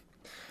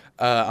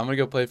 I'm going to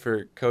go play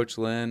for Coach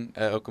Lynn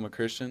at Oklahoma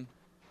Christian,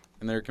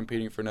 and they're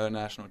competing for another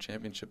national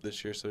championship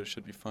this year, so it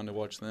should be fun to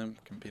watch them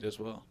compete as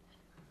well.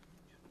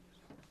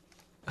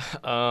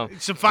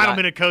 Some final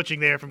minute coaching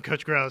there from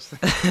Coach Gross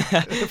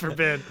for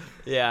Ben.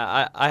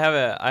 Yeah, I have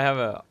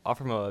a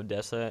offer from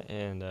Odessa,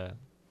 and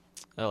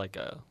like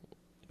a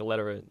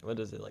letter of, what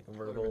is it, like a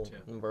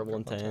verbal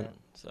intent.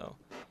 So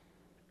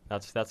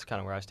that's kind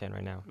of where I stand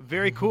right now.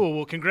 Very cool.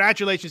 Well,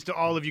 congratulations to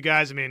all of you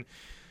guys. I mean,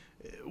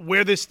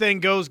 where this thing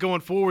goes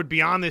going forward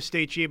beyond this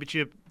state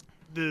championship,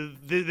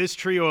 this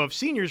trio of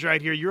seniors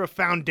right here, you're a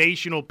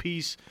foundational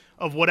piece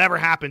of whatever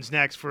happens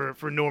next for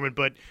Norman.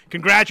 But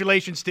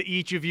congratulations to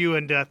each of you,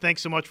 and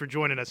thanks so much for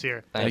joining us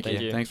here. Thank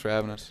you. Thanks for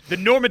having us. The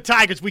Norman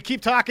Tigers. We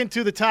keep talking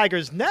to the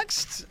Tigers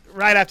next.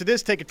 Right after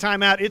this, take a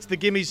timeout. It's the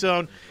Gimme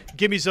Zone.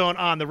 Gimme Zone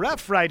on the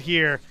ref right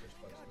here.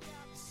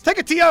 Take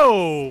a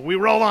TO. We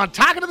roll on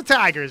talking to the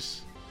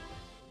Tigers.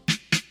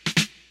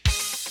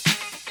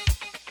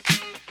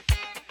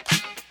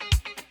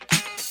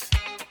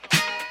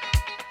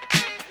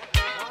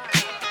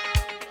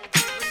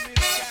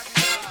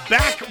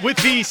 Back with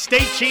the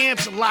state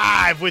champs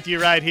live with you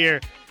right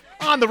here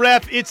on the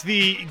ref. It's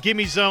the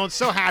Gimme Zone.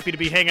 So happy to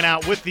be hanging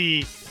out with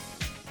the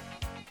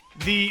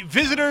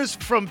visitors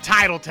from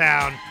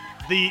Titletown,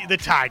 the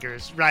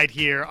Tigers, right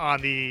here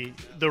on the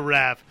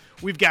ref.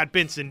 We've got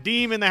Benson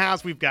Deem in the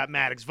house. We've got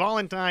Maddox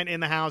Valentine in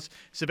the house.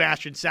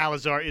 Sebastian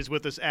Salazar is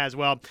with us as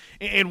well.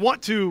 And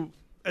want to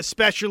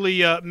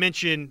especially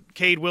mention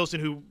Cade Wilson,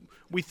 who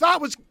we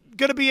thought was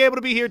going to be able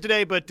to be here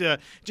today, but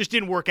just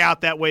didn't work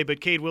out that way.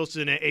 But Cade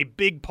Wilson, a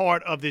big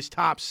part of this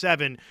top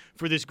 7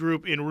 for this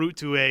group en route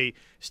to a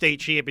state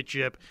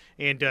championship.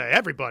 And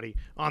everybody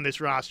on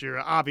this roster,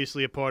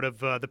 obviously a part of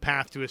the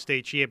path to a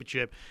state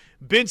championship.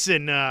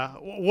 Benson,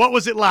 what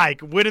was it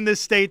like winning this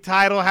state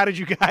title? How did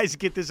you guys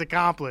get this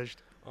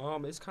accomplished?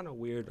 It's kind of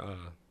weird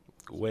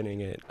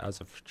winning it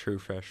as a true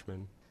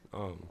freshman.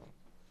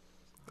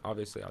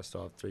 Obviously, I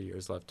still have 3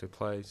 years left to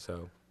play,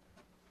 so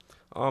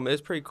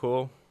it's pretty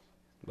cool.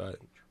 But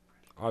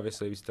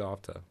obviously, we still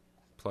have to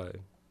play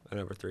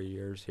another 3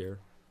 years here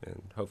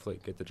and hopefully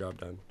get the job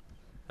done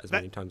as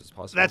many times as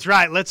possible. That's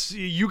right.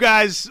 You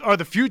guys are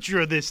the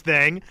future of this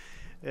thing.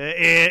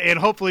 And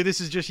hopefully this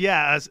is just,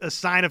 a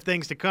sign of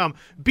things to come.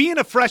 Being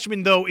a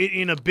freshman, though,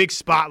 in a big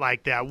spot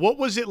like that, what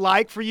was it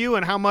like for you,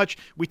 and how much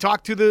 – we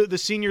talked to the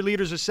senior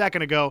leaders a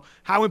second ago.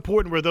 How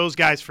important were those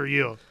guys for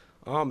you?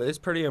 It's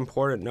pretty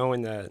important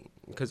knowing that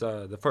because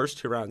the first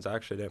 2 rounds I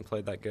actually didn't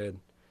play that good,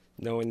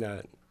 knowing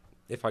that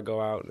if I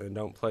go out and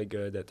don't play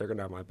good that they're going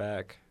to have my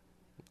back.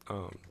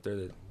 They're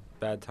the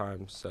bad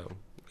times, so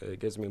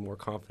it gives me more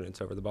confidence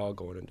over the ball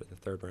going into the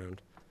 3rd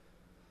round.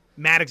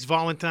 Maddox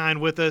Valentine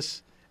with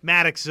us.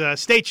 Maddox,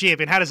 state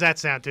champion. How does that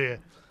sound to you?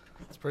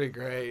 It's pretty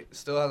great.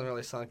 Still hasn't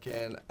really sunk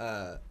in.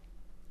 I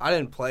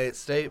didn't play at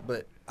state,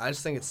 but I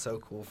just think it's so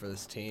cool for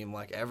this team.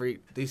 Like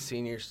these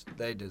seniors,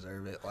 they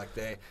deserve it. Like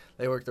they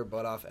work their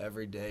butt off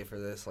every day for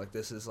this. Like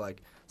this is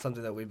like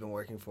something that we've been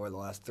working for the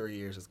last 3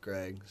 years with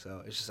Greg.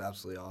 So it's just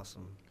absolutely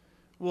awesome.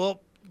 Well,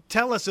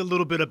 tell us a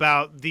little bit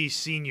about these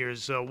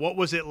seniors. What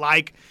was it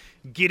like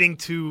getting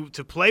to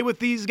play with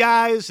these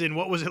guys, and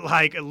what was it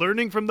like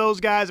learning from those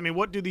guys? I mean,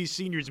 what do these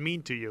seniors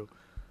mean to you?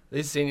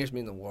 These seniors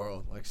mean the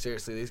world. Like,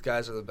 seriously, these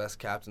guys are the best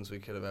captains we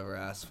could have ever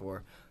asked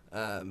for.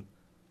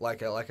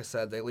 Like I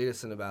said, they lead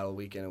us into battle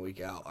week in and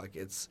week out. Like,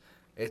 it's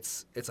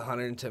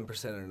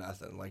 110% or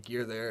nothing. Like,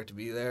 you're there to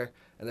be there,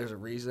 and there's a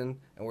reason,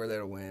 and we're there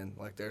to win.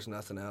 Like, there's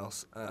nothing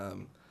else.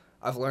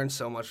 I've learned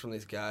so much from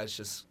these guys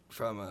just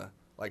from a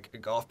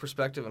golf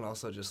perspective, and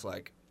also just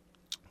like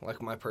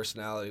my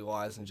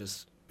personality-wise, and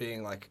just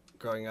being, like,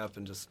 growing up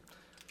and just,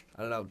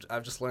 I don't know,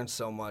 I've just learned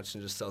so much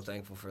and just so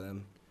thankful for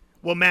them.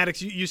 Well,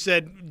 Maddox, you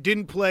said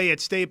didn't play at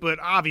state, but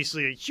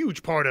obviously a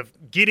huge part of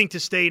getting to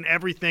state and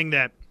everything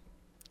that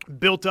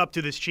built up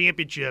to this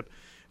championship,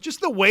 just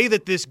the way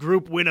that this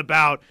group went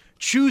about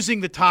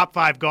choosing the top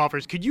 5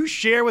 golfers. Could you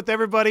share with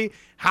everybody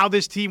how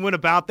this team went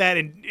about that,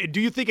 and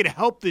do you think it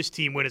helped this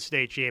team win a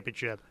state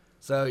championship?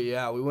 So,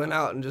 yeah, we went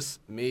out and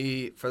just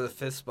for the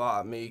 5th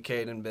spot, me,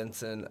 Cade, and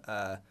Benson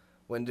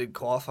went and did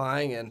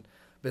qualifying, and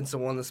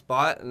Benson won the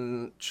spot,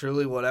 and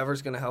truly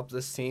whatever's going to help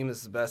this team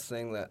is the best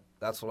thing.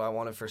 That's what I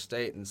wanted for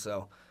state. And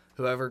so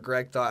whoever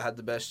Greg thought had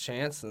the best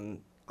chance,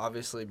 and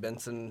obviously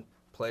Benson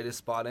played his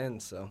spot in.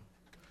 So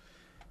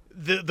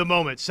the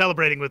moment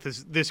celebrating with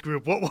this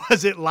group, what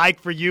was it like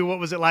for you? What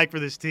was it like for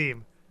this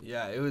team?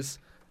 Yeah, it was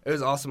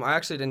awesome. I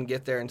actually didn't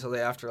get there until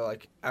after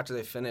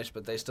they finished,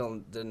 but they still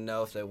didn't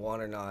know if they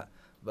won or not.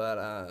 But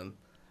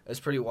it was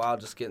pretty wild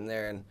just getting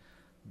there and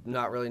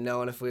not really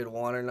knowing if we had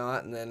won or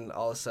not, and then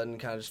all of a sudden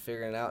kind of just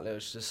figuring it out,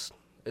 and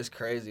it's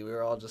crazy. We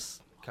were all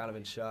just kind of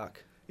in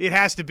shock. It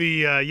has to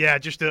be,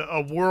 just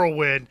a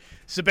whirlwind.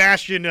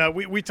 Sebastian,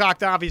 we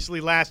talked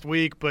obviously last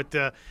week, but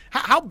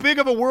how big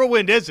of a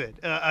whirlwind is it?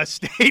 A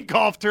state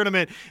golf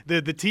tournament,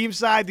 the team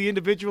side, the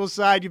individual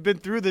side. You've been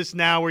through this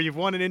now where you've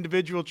won an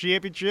individual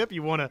championship,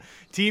 you won a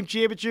team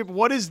championship.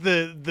 What is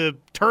the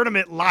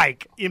tournament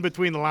like in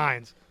between the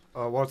lines?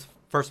 Well,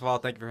 first of all,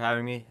 thank you for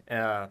having me.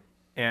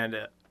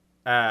 It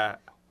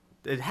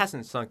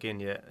hasn't sunk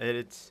in yet.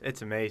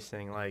 It's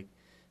amazing. Like,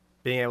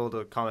 being able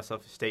to call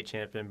myself a state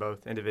champion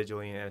both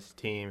individually and as a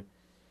team.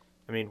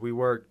 I mean, we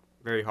worked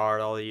very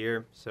hard all the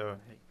year, so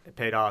it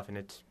paid off, and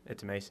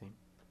it's amazing.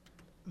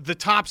 The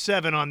top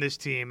 7 on this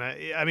team,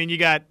 I mean, you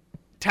got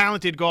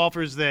talented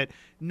golfers that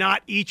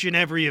not each and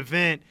every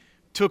event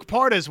took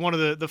part as one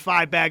of the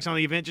 5 bags on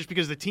the event just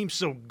because the team's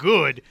so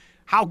good.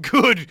 How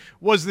good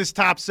was this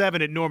top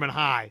 7 at Norman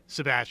High,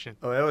 Sebastian?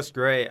 Oh, it was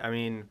great. I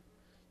mean,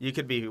 you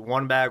could be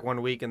 1 bag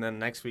 1 week, and then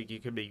next week you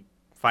could be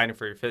fighting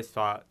for your 5th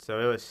spot.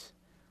 So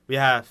we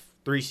have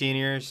 3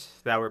 seniors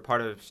that were part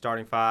of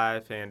starting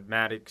 5, and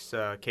Maddox,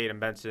 Cade, and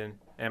Benson,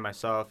 and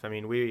myself. I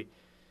mean, we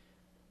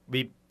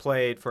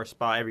played for a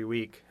spot every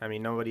week. I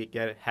mean, nobody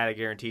had a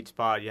guaranteed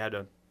spot.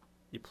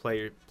 You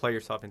play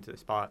yourself into the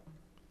spot.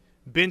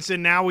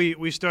 Benson, now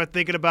we start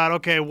thinking about,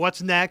 okay,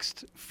 what's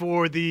next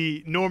for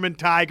the Norman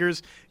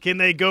Tigers? Can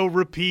they go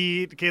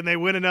repeat? Can they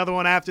win another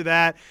one after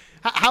that?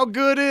 How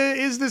good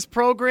is this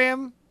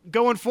program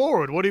going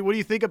forward? What do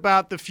you think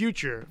about the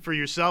future for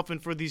yourself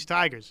and for these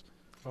Tigers?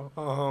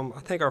 I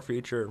think our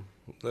future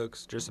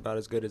looks just about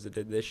as good as it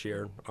did this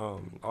year.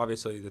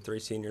 Obviously, the 3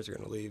 seniors are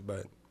going to leave,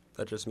 but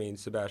that just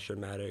means Sebastian,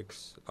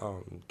 Maddox,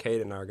 Cade,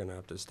 and I are going to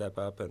have to step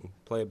up and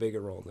play a bigger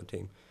role in the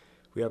team.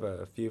 We have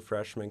a few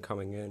freshmen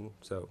coming in,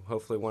 so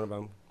hopefully one of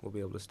them will be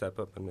able to step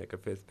up and make a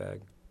 5th bag.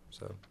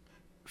 So,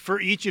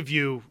 for each of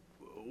you,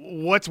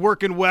 what's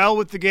working well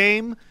with the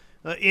game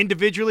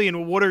individually,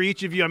 and what are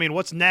each of you? I mean,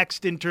 what's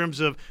next in terms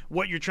of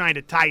what you're trying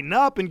to tighten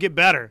up and get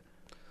better?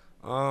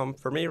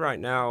 For me right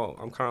now,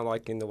 I'm kind of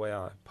liking the way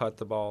I putt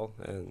the ball,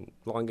 and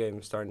long game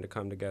is starting to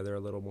come together a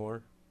little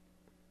more.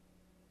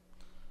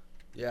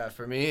 Yeah,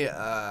 for me,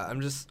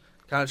 I'm just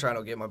kind of trying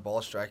to get my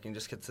ball striking,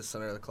 just get to the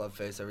center of the club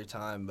face every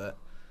time, but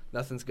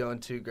nothing's going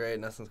too great,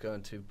 nothing's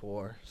going too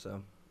poor.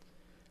 So,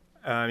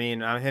 I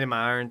mean, I'm hitting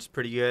my irons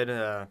pretty good.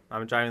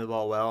 I'm driving the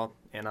ball well,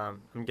 and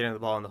I'm getting the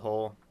ball in the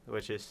hole,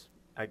 which is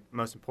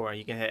most important.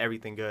 You can hit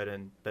everything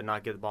good, but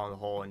not get the ball in the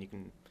hole, and you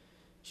can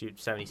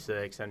shoot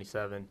 76,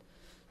 77.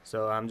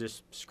 So I'm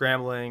just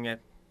scrambling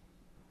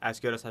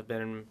as good as I've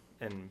been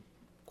in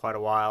quite a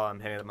while. I'm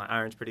hitting my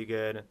irons pretty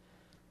good.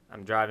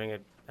 I'm driving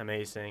it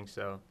amazing,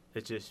 so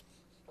it's just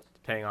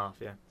paying off,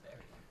 yeah.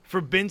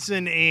 For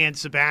Benson and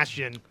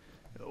Sebastian,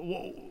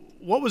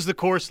 what was the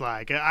course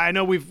like? I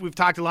know we've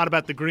talked a lot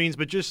about the greens,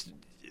 but just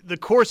the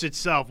course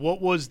itself,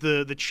 what was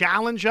the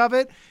challenge of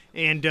it,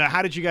 and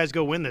how did you guys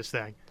go win this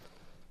thing?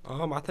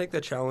 I think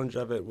the challenge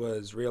of it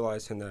was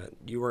realizing that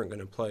you weren't going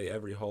to play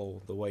every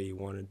hole the way you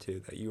wanted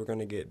to, that you were going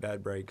to get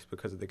bad breaks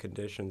because of the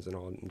conditions and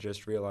all, and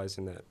just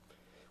realizing that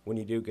when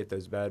you do get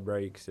those bad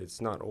breaks,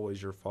 it's not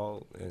always your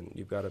fault, and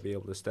you've got to be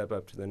able to step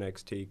up to the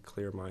next tee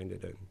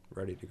clear-minded and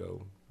ready to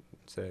go.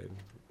 Say,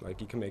 like,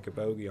 you can make a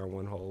bogey on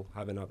one hole,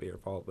 have it not be your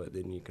fault, but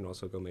then you can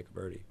also go make a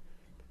birdie.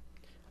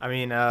 I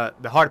mean,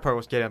 the hard part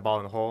was getting the ball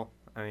in the hole.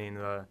 I mean,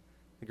 the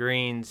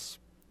greens,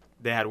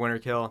 they had winter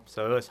kill,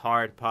 so it was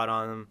hard to putt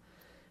on them.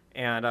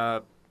 And,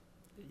 of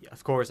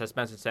course, as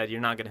Spencer said,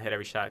 you're not going to hit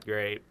every shot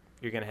great.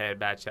 You're going to hit a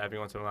bad shot every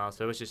once in a while.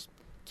 So it was just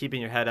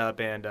keeping your head up,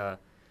 and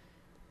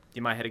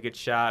you might hit a good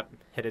shot,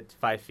 hit it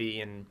 5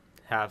 feet, and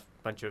have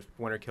a bunch of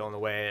winter kill in the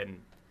way.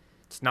 And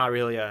it's not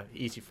really a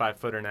easy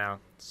 5-footer now.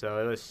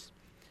 So it was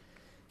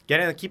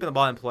keeping the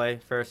ball in play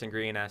first and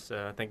green, as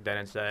I think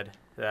Denon said.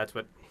 That's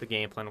what the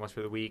game plan was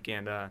for the week.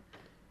 And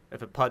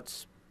if a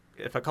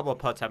couple of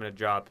putts happen to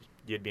drop,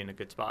 you'd be in a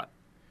good spot.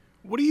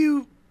 What do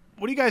you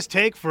guys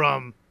take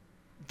from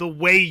the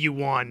way you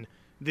won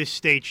this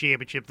state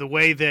championship, the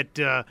way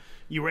that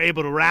you were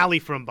able to rally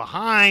from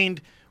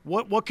behind?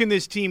 What can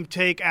this team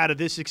take out of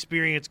this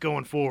experience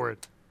going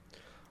forward?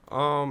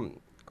 I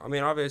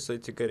mean, obviously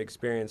it's a good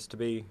experience to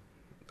be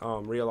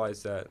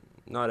realize that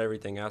not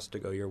everything has to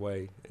go your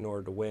way in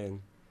order to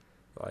win.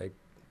 Like,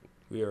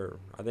 we are,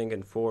 I think,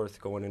 in fourth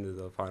going into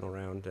the final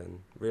round, and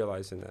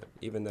realizing that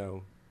even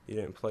though you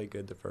didn't play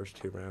good the first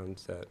 2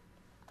 rounds, that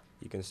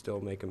you can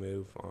still make a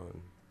move on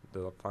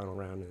the final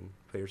round and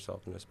put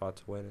yourself in a spot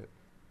to win it.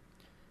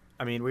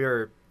 I mean, we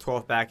were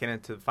 12th back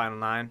into the final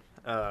 9.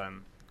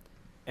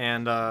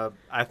 And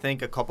I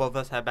think a couple of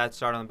us had a bad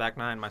start on the back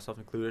 9, myself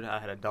included. I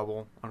had a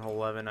double on hole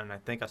 11, and I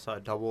think I saw a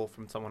double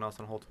from someone else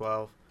on hole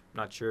 12. I'm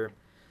not sure.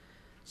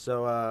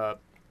 So,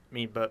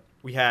 but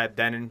we had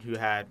Denon, who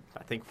had,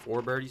 I think,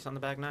 4 birdies on the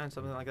back 9,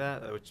 something like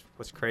that, which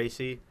was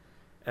crazy.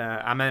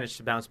 I managed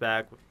to bounce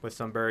back with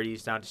some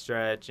birdies down the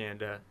stretch,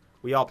 and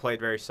we all played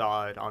very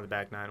solid on the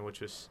back 9,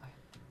 which was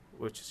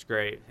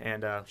great.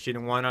 And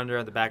shooting 1 under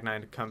on the back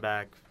 9 to come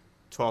back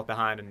 12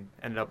 behind and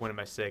ended up winning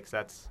by 6.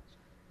 That's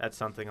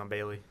something on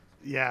Bailey.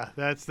 Yeah,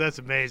 that's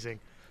amazing.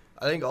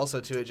 I think also,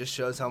 too, it just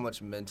shows how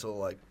much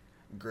mental,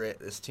 grit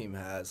this team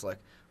has.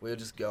 We'll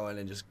just go in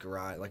and just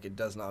grind. It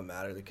does not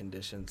matter the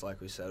conditions,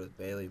 like we said with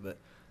Bailey, but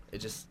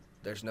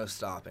there's no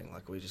stopping.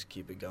 We just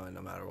keep it going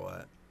no matter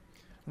what.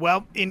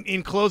 Well,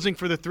 in closing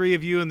for the 3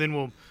 of you, and then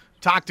we'll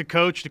talk to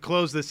Coach to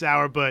close this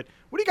hour, but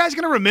what are you guys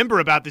going to remember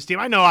about this team?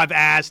 I know I've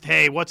asked,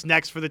 hey, what's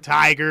next for the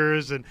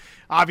Tigers? And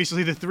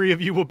obviously the 3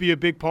 of you will be a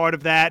big part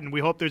of that, and we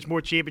hope there's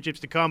more championships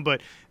to come. But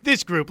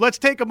this group, let's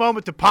take a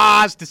moment to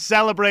pause, to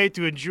celebrate,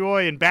 to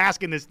enjoy, and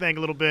bask in this thing a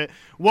little bit.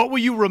 What will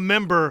you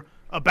remember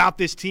about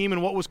this team,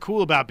 and what was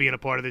cool about being a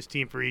part of this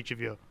team for each of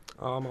you?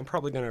 I'm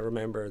probably going to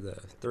remember the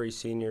 3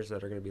 seniors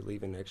that are going to be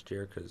leaving next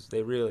year, because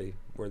they really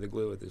were the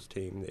glue of this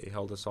team. They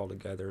held us all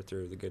together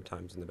through the good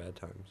times and the bad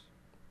times.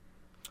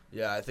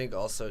 Yeah, I think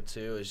also,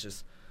 too, it's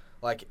just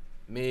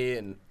me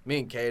and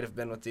Kate have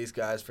been with these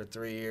guys for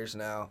 3 years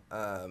now,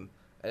 and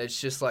it's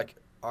just it's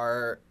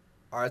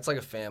like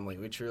a family.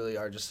 We truly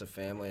are just a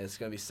family. It's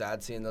going to be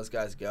sad seeing those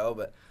guys go,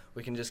 but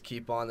we can just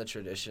keep on the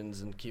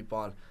traditions and keep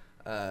on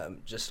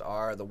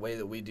the way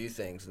that we do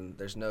things, and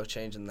there's no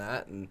change in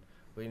that, and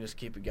we can just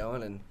keep it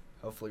going and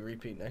hopefully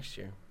repeat next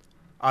year.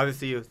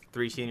 Obviously, with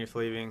 3 seniors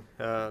leaving,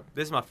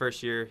 this is my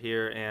first year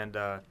here, and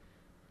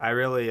I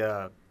really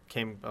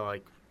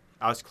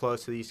I was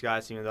close to these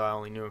guys, even though I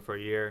only knew them for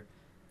a year.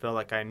 Felt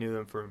like I knew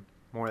them for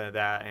more than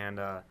that, and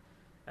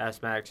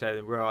as Maddox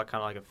said, we're all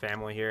kind of like a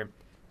family here.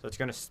 So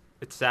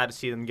it's sad to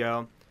see them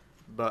go,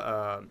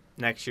 but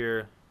next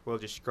year we'll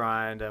just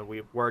grind.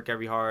 We work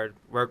very hard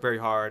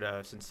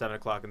since 7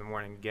 o'clock in the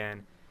morning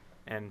again,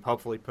 and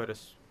hopefully put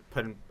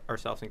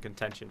ourselves in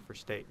contention for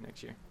state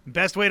next year.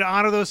 Best way to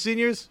honor those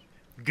seniors?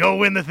 Go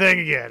win the thing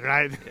again,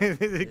 right?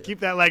 Yeah. Keep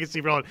that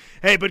legacy rolling.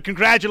 Hey, but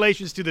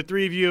congratulations to the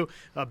 3 of you,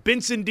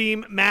 Benson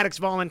Deem, Maddox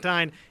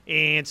Valentine,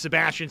 and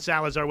Sebastian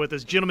Salazar with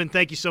us. Gentlemen,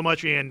 thank you so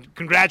much, and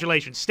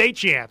congratulations. State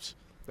champs.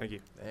 Thank you.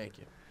 Thank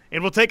you.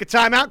 And we'll take a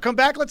timeout, come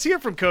back. Let's hear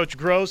from Coach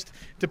Grost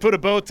to put a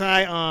bow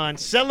tie on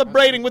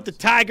celebrating with the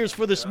Tigers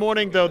for this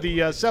morning, though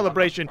the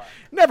celebration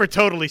never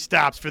totally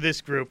stops for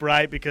this group,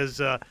 right? Because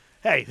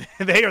hey,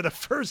 they are the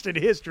first in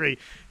history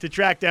to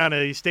track down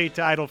a state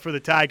title for the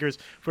Tigers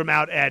from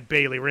out at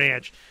Bailey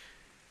Ranch.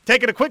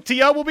 Taking a quick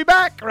TO, we'll be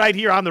back right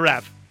here on The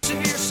Ref.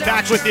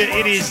 Back with you.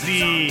 It is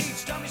the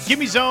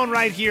Gimme Zone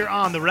right here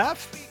on The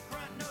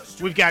Ref.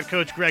 We've got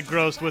Coach Greg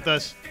Grost with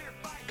us.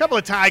 A couple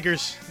of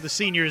Tigers, the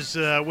seniors,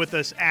 with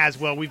us as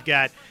well. We've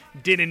got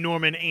Denon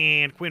Norman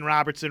and Quinn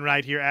Robertson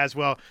right here as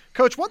well.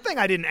 Coach, one thing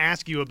I didn't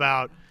ask you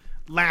about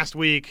last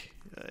week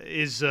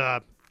is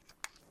the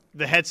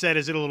headset.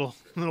 Is it a little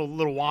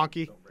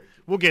wonky?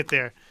 We'll get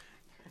there.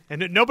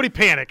 And nobody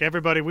panic,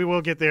 everybody. We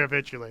will get there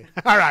eventually.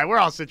 All right, we're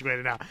all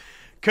situated now.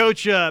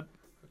 Coach,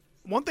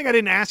 one thing I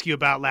didn't ask you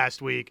about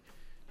last week,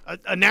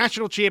 a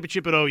national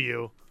championship at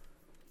OU,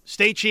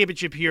 state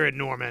championship here at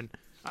Norman.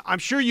 I'm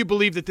sure you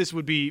believe that this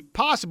would be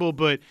possible,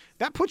 but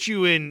that puts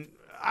you in,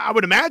 I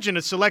would imagine,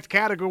 a select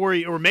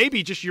category or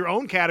maybe just your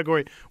own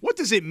category. What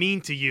does it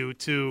mean to you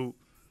to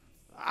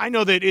 – I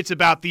know that it's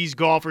about these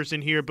golfers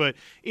in here, but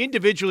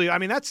individually, I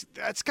mean, that's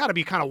got to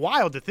be kind of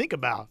wild to think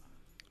about.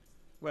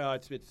 Well,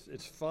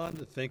 it's fun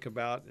to think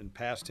about in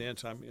past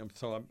tense. I'm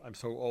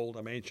so old.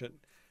 I'm ancient.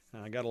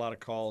 I got a lot of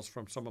calls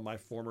from some of my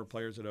former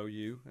players at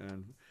OU,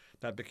 and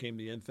that became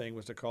the end thing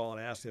was to call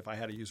and ask if I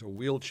had to use a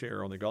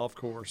wheelchair on the golf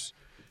course,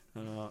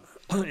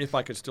 if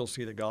I could still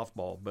see the golf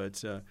ball.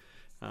 But yeah,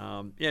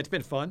 it's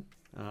been fun.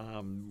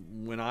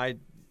 When I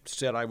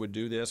said I would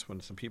do this, when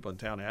some people in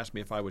town asked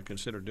me if I would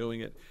consider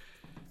doing it,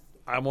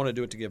 I want to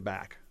do it to give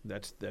back.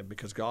 That's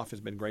because golf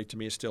has been great to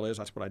me. It still is.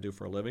 That's what I do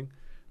for a living.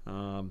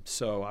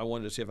 So I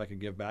wanted to see if I could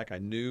give back. I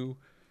knew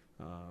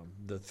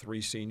the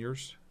three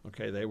seniors.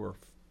 Okay, they were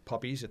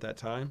puppies at that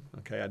time.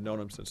 Okay, I'd known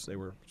them since they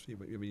were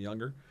even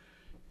younger,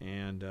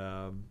 and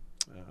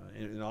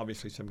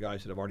obviously some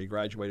guys that have already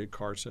graduated,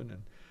 Carson,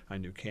 and I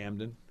knew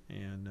Camden,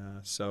 and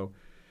so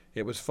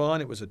it was fun.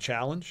 It was a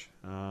challenge.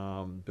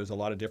 There's a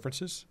lot of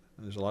differences,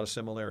 and there's a lot of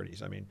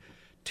similarities. I mean,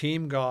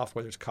 team golf,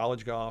 whether it's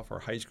college golf or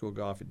high school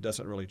golf, it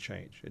doesn't really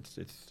change.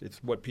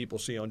 It's what people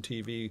see on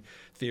TV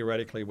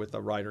theoretically with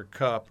the Ryder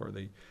Cup or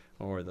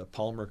the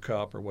Palmer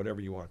Cup or whatever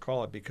you want to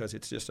call it, because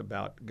it's just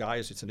about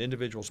guys. It's an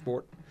individual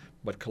sport,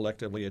 but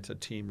collectively it's a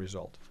team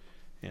result.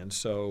 And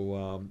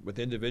so with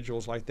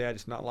individuals like that,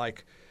 it's not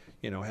like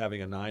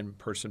having a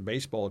 9-person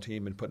baseball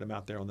team and putting them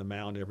out there on the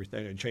mound and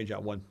everything and change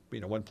out one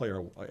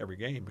player every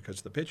game because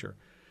of the pitcher.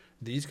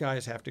 These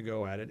guys have to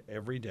go at it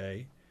every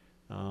day.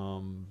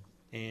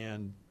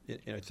 And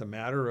it's a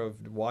matter of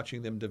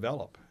watching them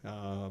develop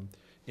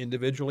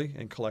individually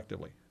and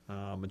collectively,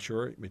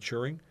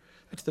 maturing.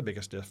 It's the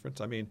biggest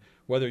difference. I mean,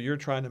 whether you're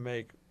trying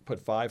to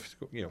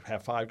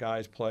have 5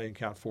 guys play and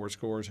count 4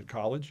 scores at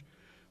college,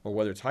 or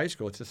whether it's high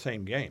school, it's the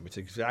same game. It's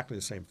exactly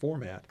the same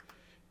format,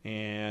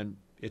 and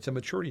it's a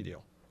maturity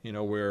deal.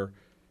 Where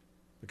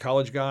the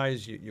college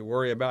guys, you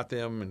worry about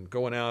them and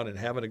going out and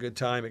having a good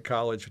time at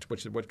college,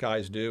 which is what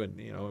guys do,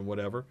 and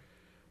whatever.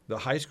 The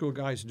high school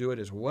guys do it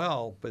as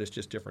well, but it's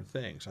just different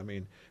things. I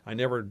mean, I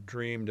never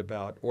dreamed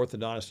about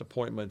orthodontist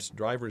appointments,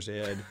 driver's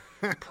ed,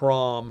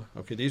 prom.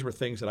 Okay, these were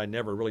things that I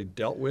never really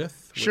dealt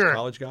with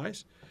college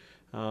guys.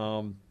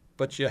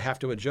 But you have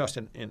to adjust,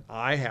 and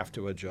I have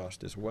to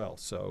adjust as well.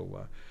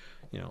 So,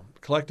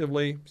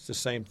 collectively, it's the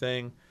same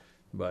thing,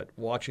 but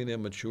watching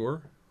them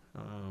mature,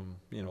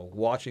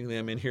 watching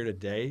them in here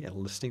today and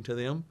listening to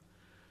them,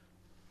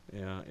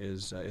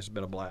 has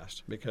been a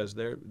blast because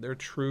their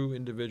true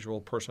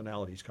individual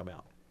personalities come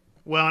out.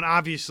 Well, and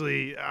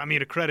obviously, I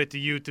mean, a credit to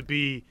you to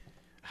be.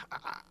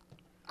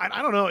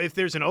 I don't know if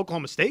there's an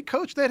Oklahoma State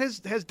coach that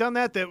has done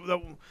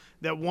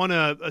that won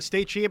a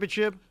state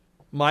championship.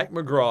 Mike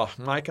McGraw.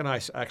 Mike and I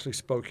actually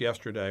spoke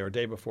yesterday or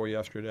day before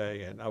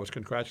yesterday, and I was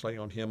congratulating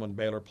on him on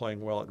Baylor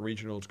playing well at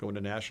regionals, going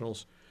to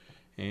nationals.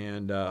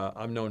 And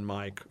I've known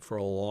Mike for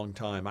a long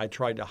time. I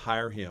tried to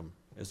hire him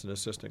as an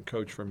assistant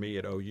coach for me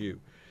at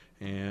OU.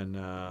 And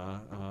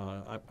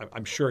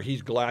I'm sure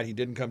he's glad he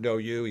didn't come to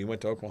OU. He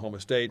went to Oklahoma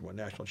State, won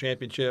national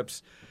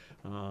championships,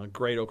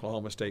 great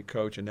Oklahoma State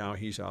coach, and now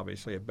he's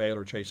obviously at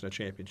Baylor chasing a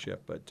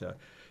championship. But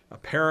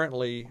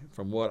apparently,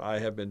 from what I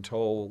have been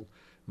told,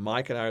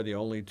 Mike and I are the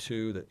only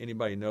two that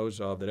anybody knows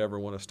of that ever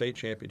won a state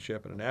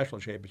championship and a national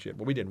championship.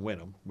 Well, we didn't win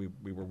them.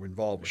 We were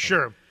involved with them.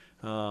 Sure.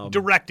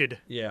 Directed.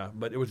 Yeah,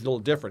 but it was a little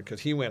different because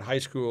he went high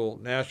school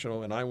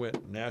national and I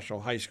went national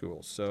high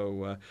school.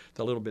 So it's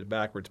a little bit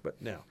backwards.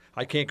 But now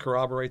I can't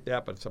corroborate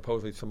that, but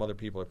supposedly some other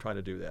people are trying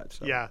to do that.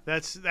 So. Yeah,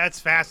 that's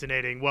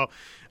fascinating. Well,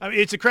 I mean,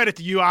 it's a credit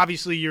to you.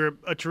 Obviously, you're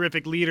a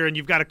terrific leader, and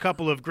you've got a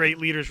couple of great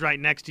leaders right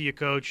next to you,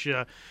 Coach.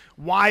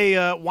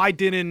 Why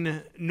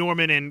didn't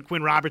Norman and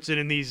Quinn Robertson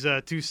in these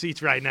 2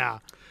 seats right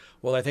now?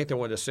 Well, I think they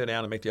wanted to sit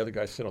down and make the other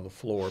guys sit on the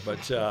floor.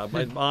 But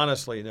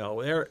honestly,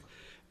 no.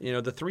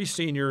 The 3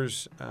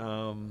 seniors,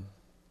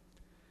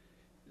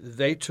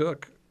 they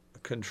took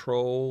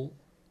control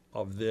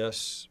of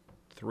this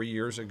 3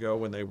 years ago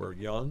when they were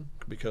young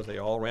because they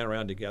all ran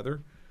around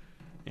together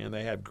and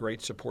they had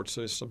great support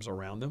systems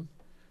around them,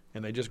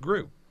 and they just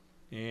grew.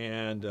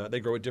 And they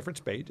grow at different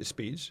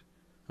speeds.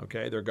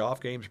 Okay, their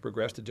golf games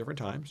progressed at different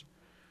times.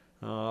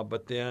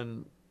 But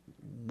then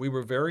we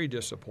were very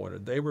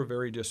disappointed. They were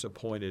very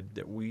disappointed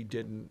that we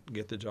didn't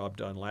get the job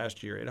done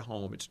last year at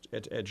home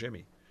at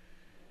Gimme.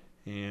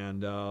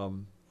 And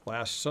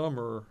last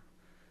summer,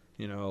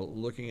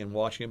 looking and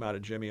watching them out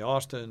at Jimmy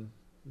Austin,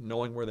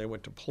 knowing where they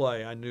went to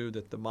play, I knew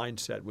that the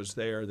mindset was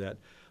there that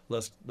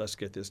let's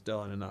get this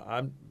done.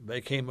 And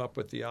they came up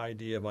with the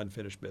idea of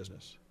unfinished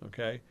business,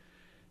 okay?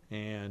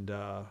 And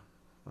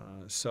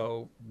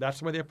so that's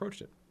the way they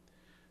approached it.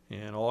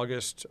 In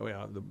August,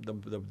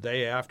 the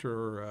day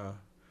after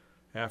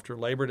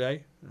Labor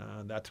Day,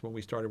 that's when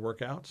we started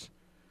workouts.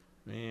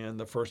 And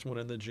the first one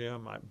in the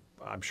gym,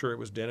 I'm sure it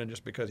was Denon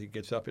just because he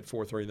gets up at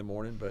 4:30 in the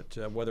morning, but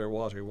whether it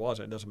was or it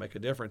wasn't, it doesn't make a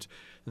difference.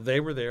 They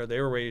were there.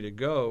 They were ready to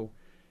go.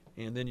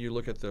 And then you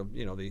look at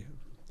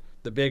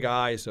the big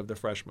eyes of the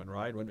freshmen,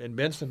 right? And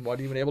Benson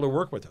wasn't even able to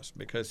work with us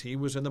because he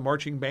was in the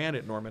marching band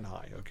at Norman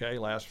High, okay,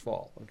 last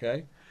fall,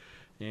 okay?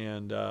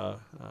 And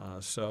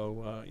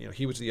so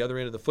he was the other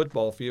end of the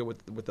football field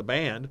with the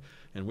band,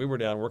 and we were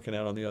down working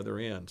out on the other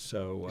end.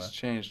 So it's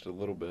changed a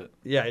little bit.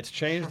 Yeah, it's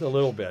changed a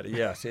little bit.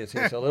 Yes, it's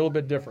a little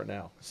bit different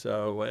now.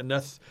 So, and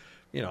that's,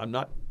 I'm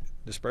not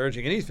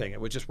disparaging anything.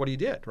 It was just what he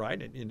did, right?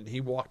 And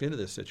he walked into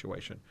this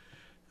situation.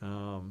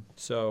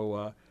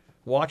 So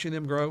watching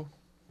them grow,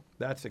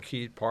 that's the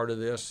key part of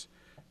this.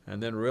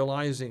 And then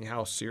realizing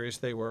how serious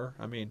they were.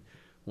 I mean,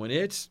 when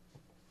it's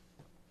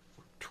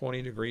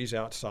 20 degrees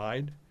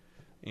outside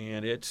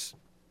and it's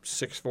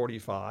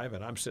 6:45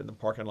 and I'm sitting in the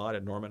parking lot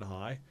at Norman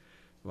High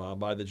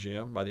by the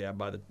gym, by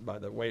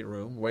the weight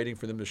room, waiting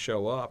for them to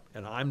show up,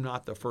 and I'm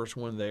not the first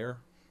one there,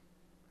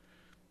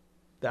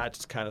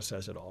 that kind of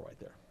says it all right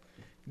there.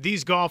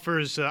 These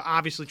golfers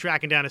obviously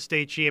tracking down a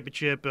state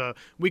championship.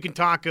 We can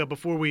talk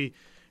before we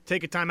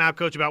take a timeout,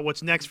 Coach, about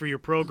what's next for your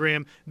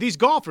program. These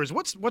golfers,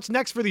 what's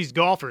next for these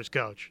golfers,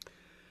 Coach?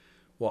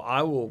 Well,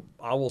 I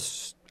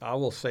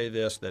will say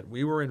this, that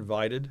we were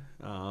invited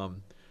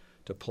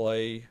to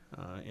play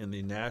in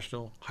the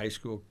National High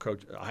School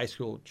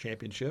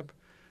Championship.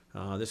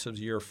 This is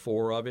year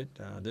 4 of it.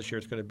 This year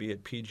it's going to be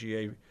at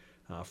PGA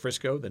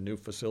Frisco, the new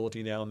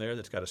facility down there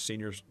that's got a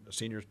seniors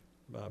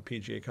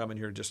PGA coming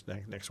here just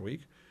next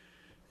week.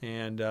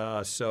 And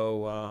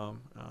so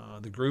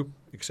the group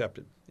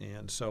accepted.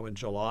 And so in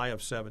July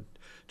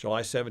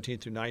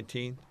 17th through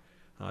 19th,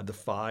 the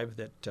 5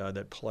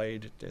 that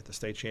played at the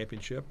state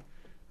championship,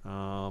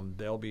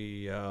 they'll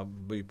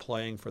be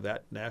playing for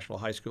that National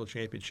High School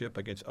Championship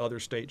against other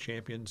state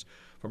champions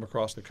from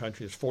across the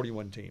country. There's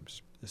 41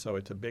 teams, so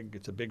it's a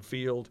big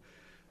field,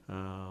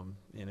 and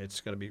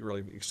it's going to be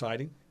really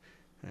exciting.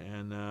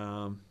 And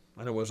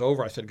I know it was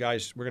over. I said,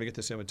 guys, we're going to get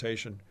this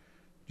invitation.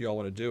 Do you all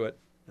want to do it?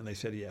 And they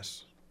said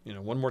yes.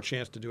 One more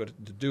chance to do it,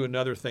 to do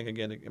another thing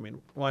again. I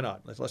mean, why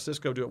not? Let's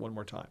just go do it one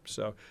more time.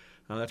 So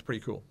that's pretty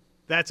cool.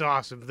 That's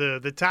awesome.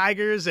 The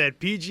Tigers at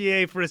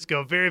PGA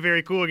Frisco, very,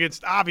 very cool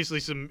against obviously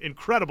some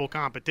incredible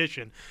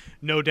competition,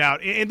 no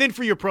doubt. And then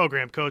for your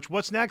program, Coach,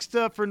 what's next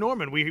for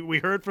Norman? We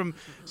heard from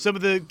some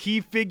of the key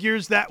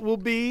figures that will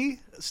be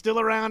still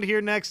around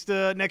here next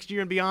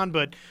year and beyond,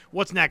 but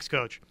what's next,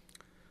 Coach?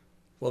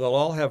 Well, they'll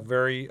all have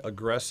very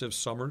aggressive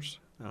summers.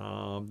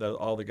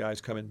 All the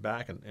guys coming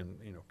back, and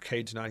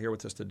Cade's not here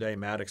with us today.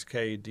 Maddox,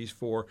 Cade, these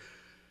 4.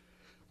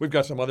 We've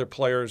got some other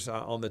players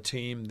on the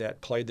team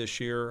that played this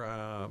year,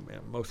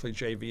 mostly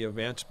JV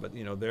events, but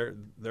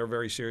they're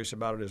very serious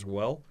about it as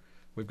well.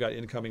 We've got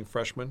incoming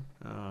freshmen.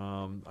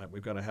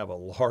 We're going to have a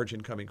large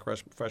incoming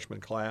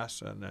freshman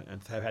class, and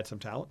have had some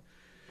talent.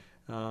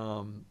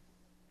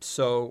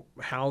 So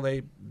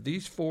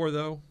these 4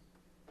 though,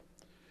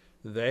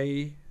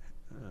 they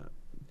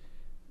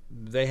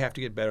have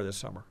to get better this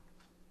summer.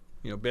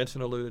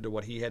 Benson alluded to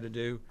what he had to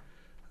do.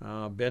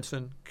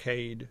 Benson,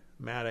 Cade,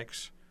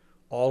 Maddox,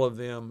 all of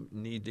them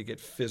need to get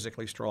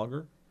physically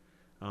stronger.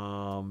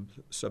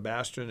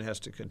 Sebastian has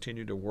to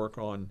continue to work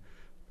on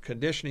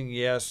conditioning,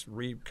 yes,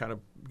 kind of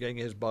getting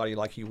his body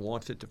like he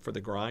wants it for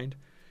the grind,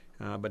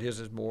 but his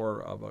is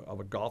more of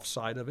a golf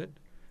side of it.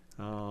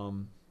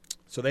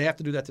 So they have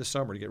to do that this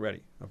summer to get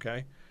ready,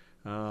 okay?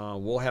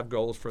 We'll have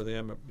goals for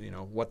them,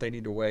 what they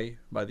need to weigh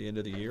by the end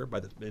of the year,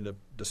 by the end of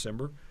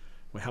December,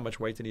 how much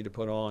weight they need to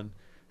put on,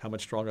 how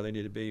much stronger they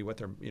need to be, what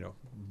their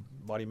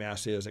body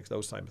mass is,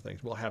 those type of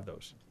things. We'll have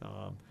those.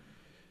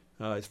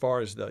 As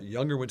far as the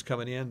younger ones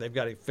coming in, they've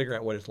got to figure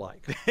out what it's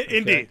like. Okay?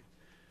 Indeed.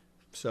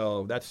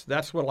 So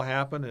that's what will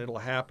happen, and it'll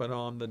happen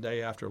on the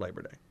day after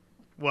Labor Day.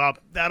 Well,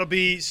 that'll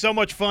be so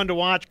much fun to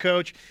watch,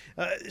 Coach.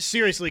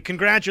 Seriously,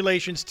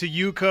 congratulations to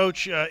you,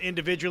 Coach,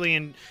 individually,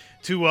 and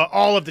to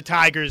all of the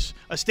Tigers.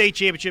 A state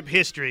championship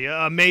history.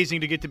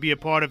 Amazing to get to be a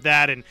part of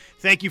that, and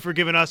thank you for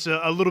giving us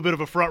a little bit of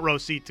a front row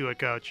seat to it,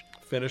 Coach.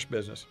 Finished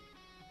business.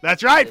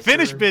 That's right. Yes,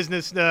 Finished sir.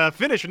 business.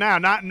 Finished now,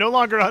 no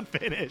longer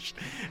unfinished.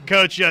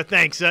 Coach,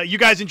 thanks. You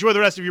guys enjoy the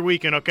rest of your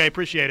weekend, okay?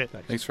 Appreciate it.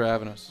 Thanks for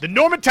having us. The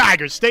Norman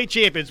Tigers, state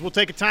champions. We'll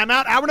take a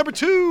timeout. Hour number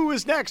 2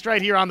 is next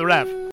right here on The Ref.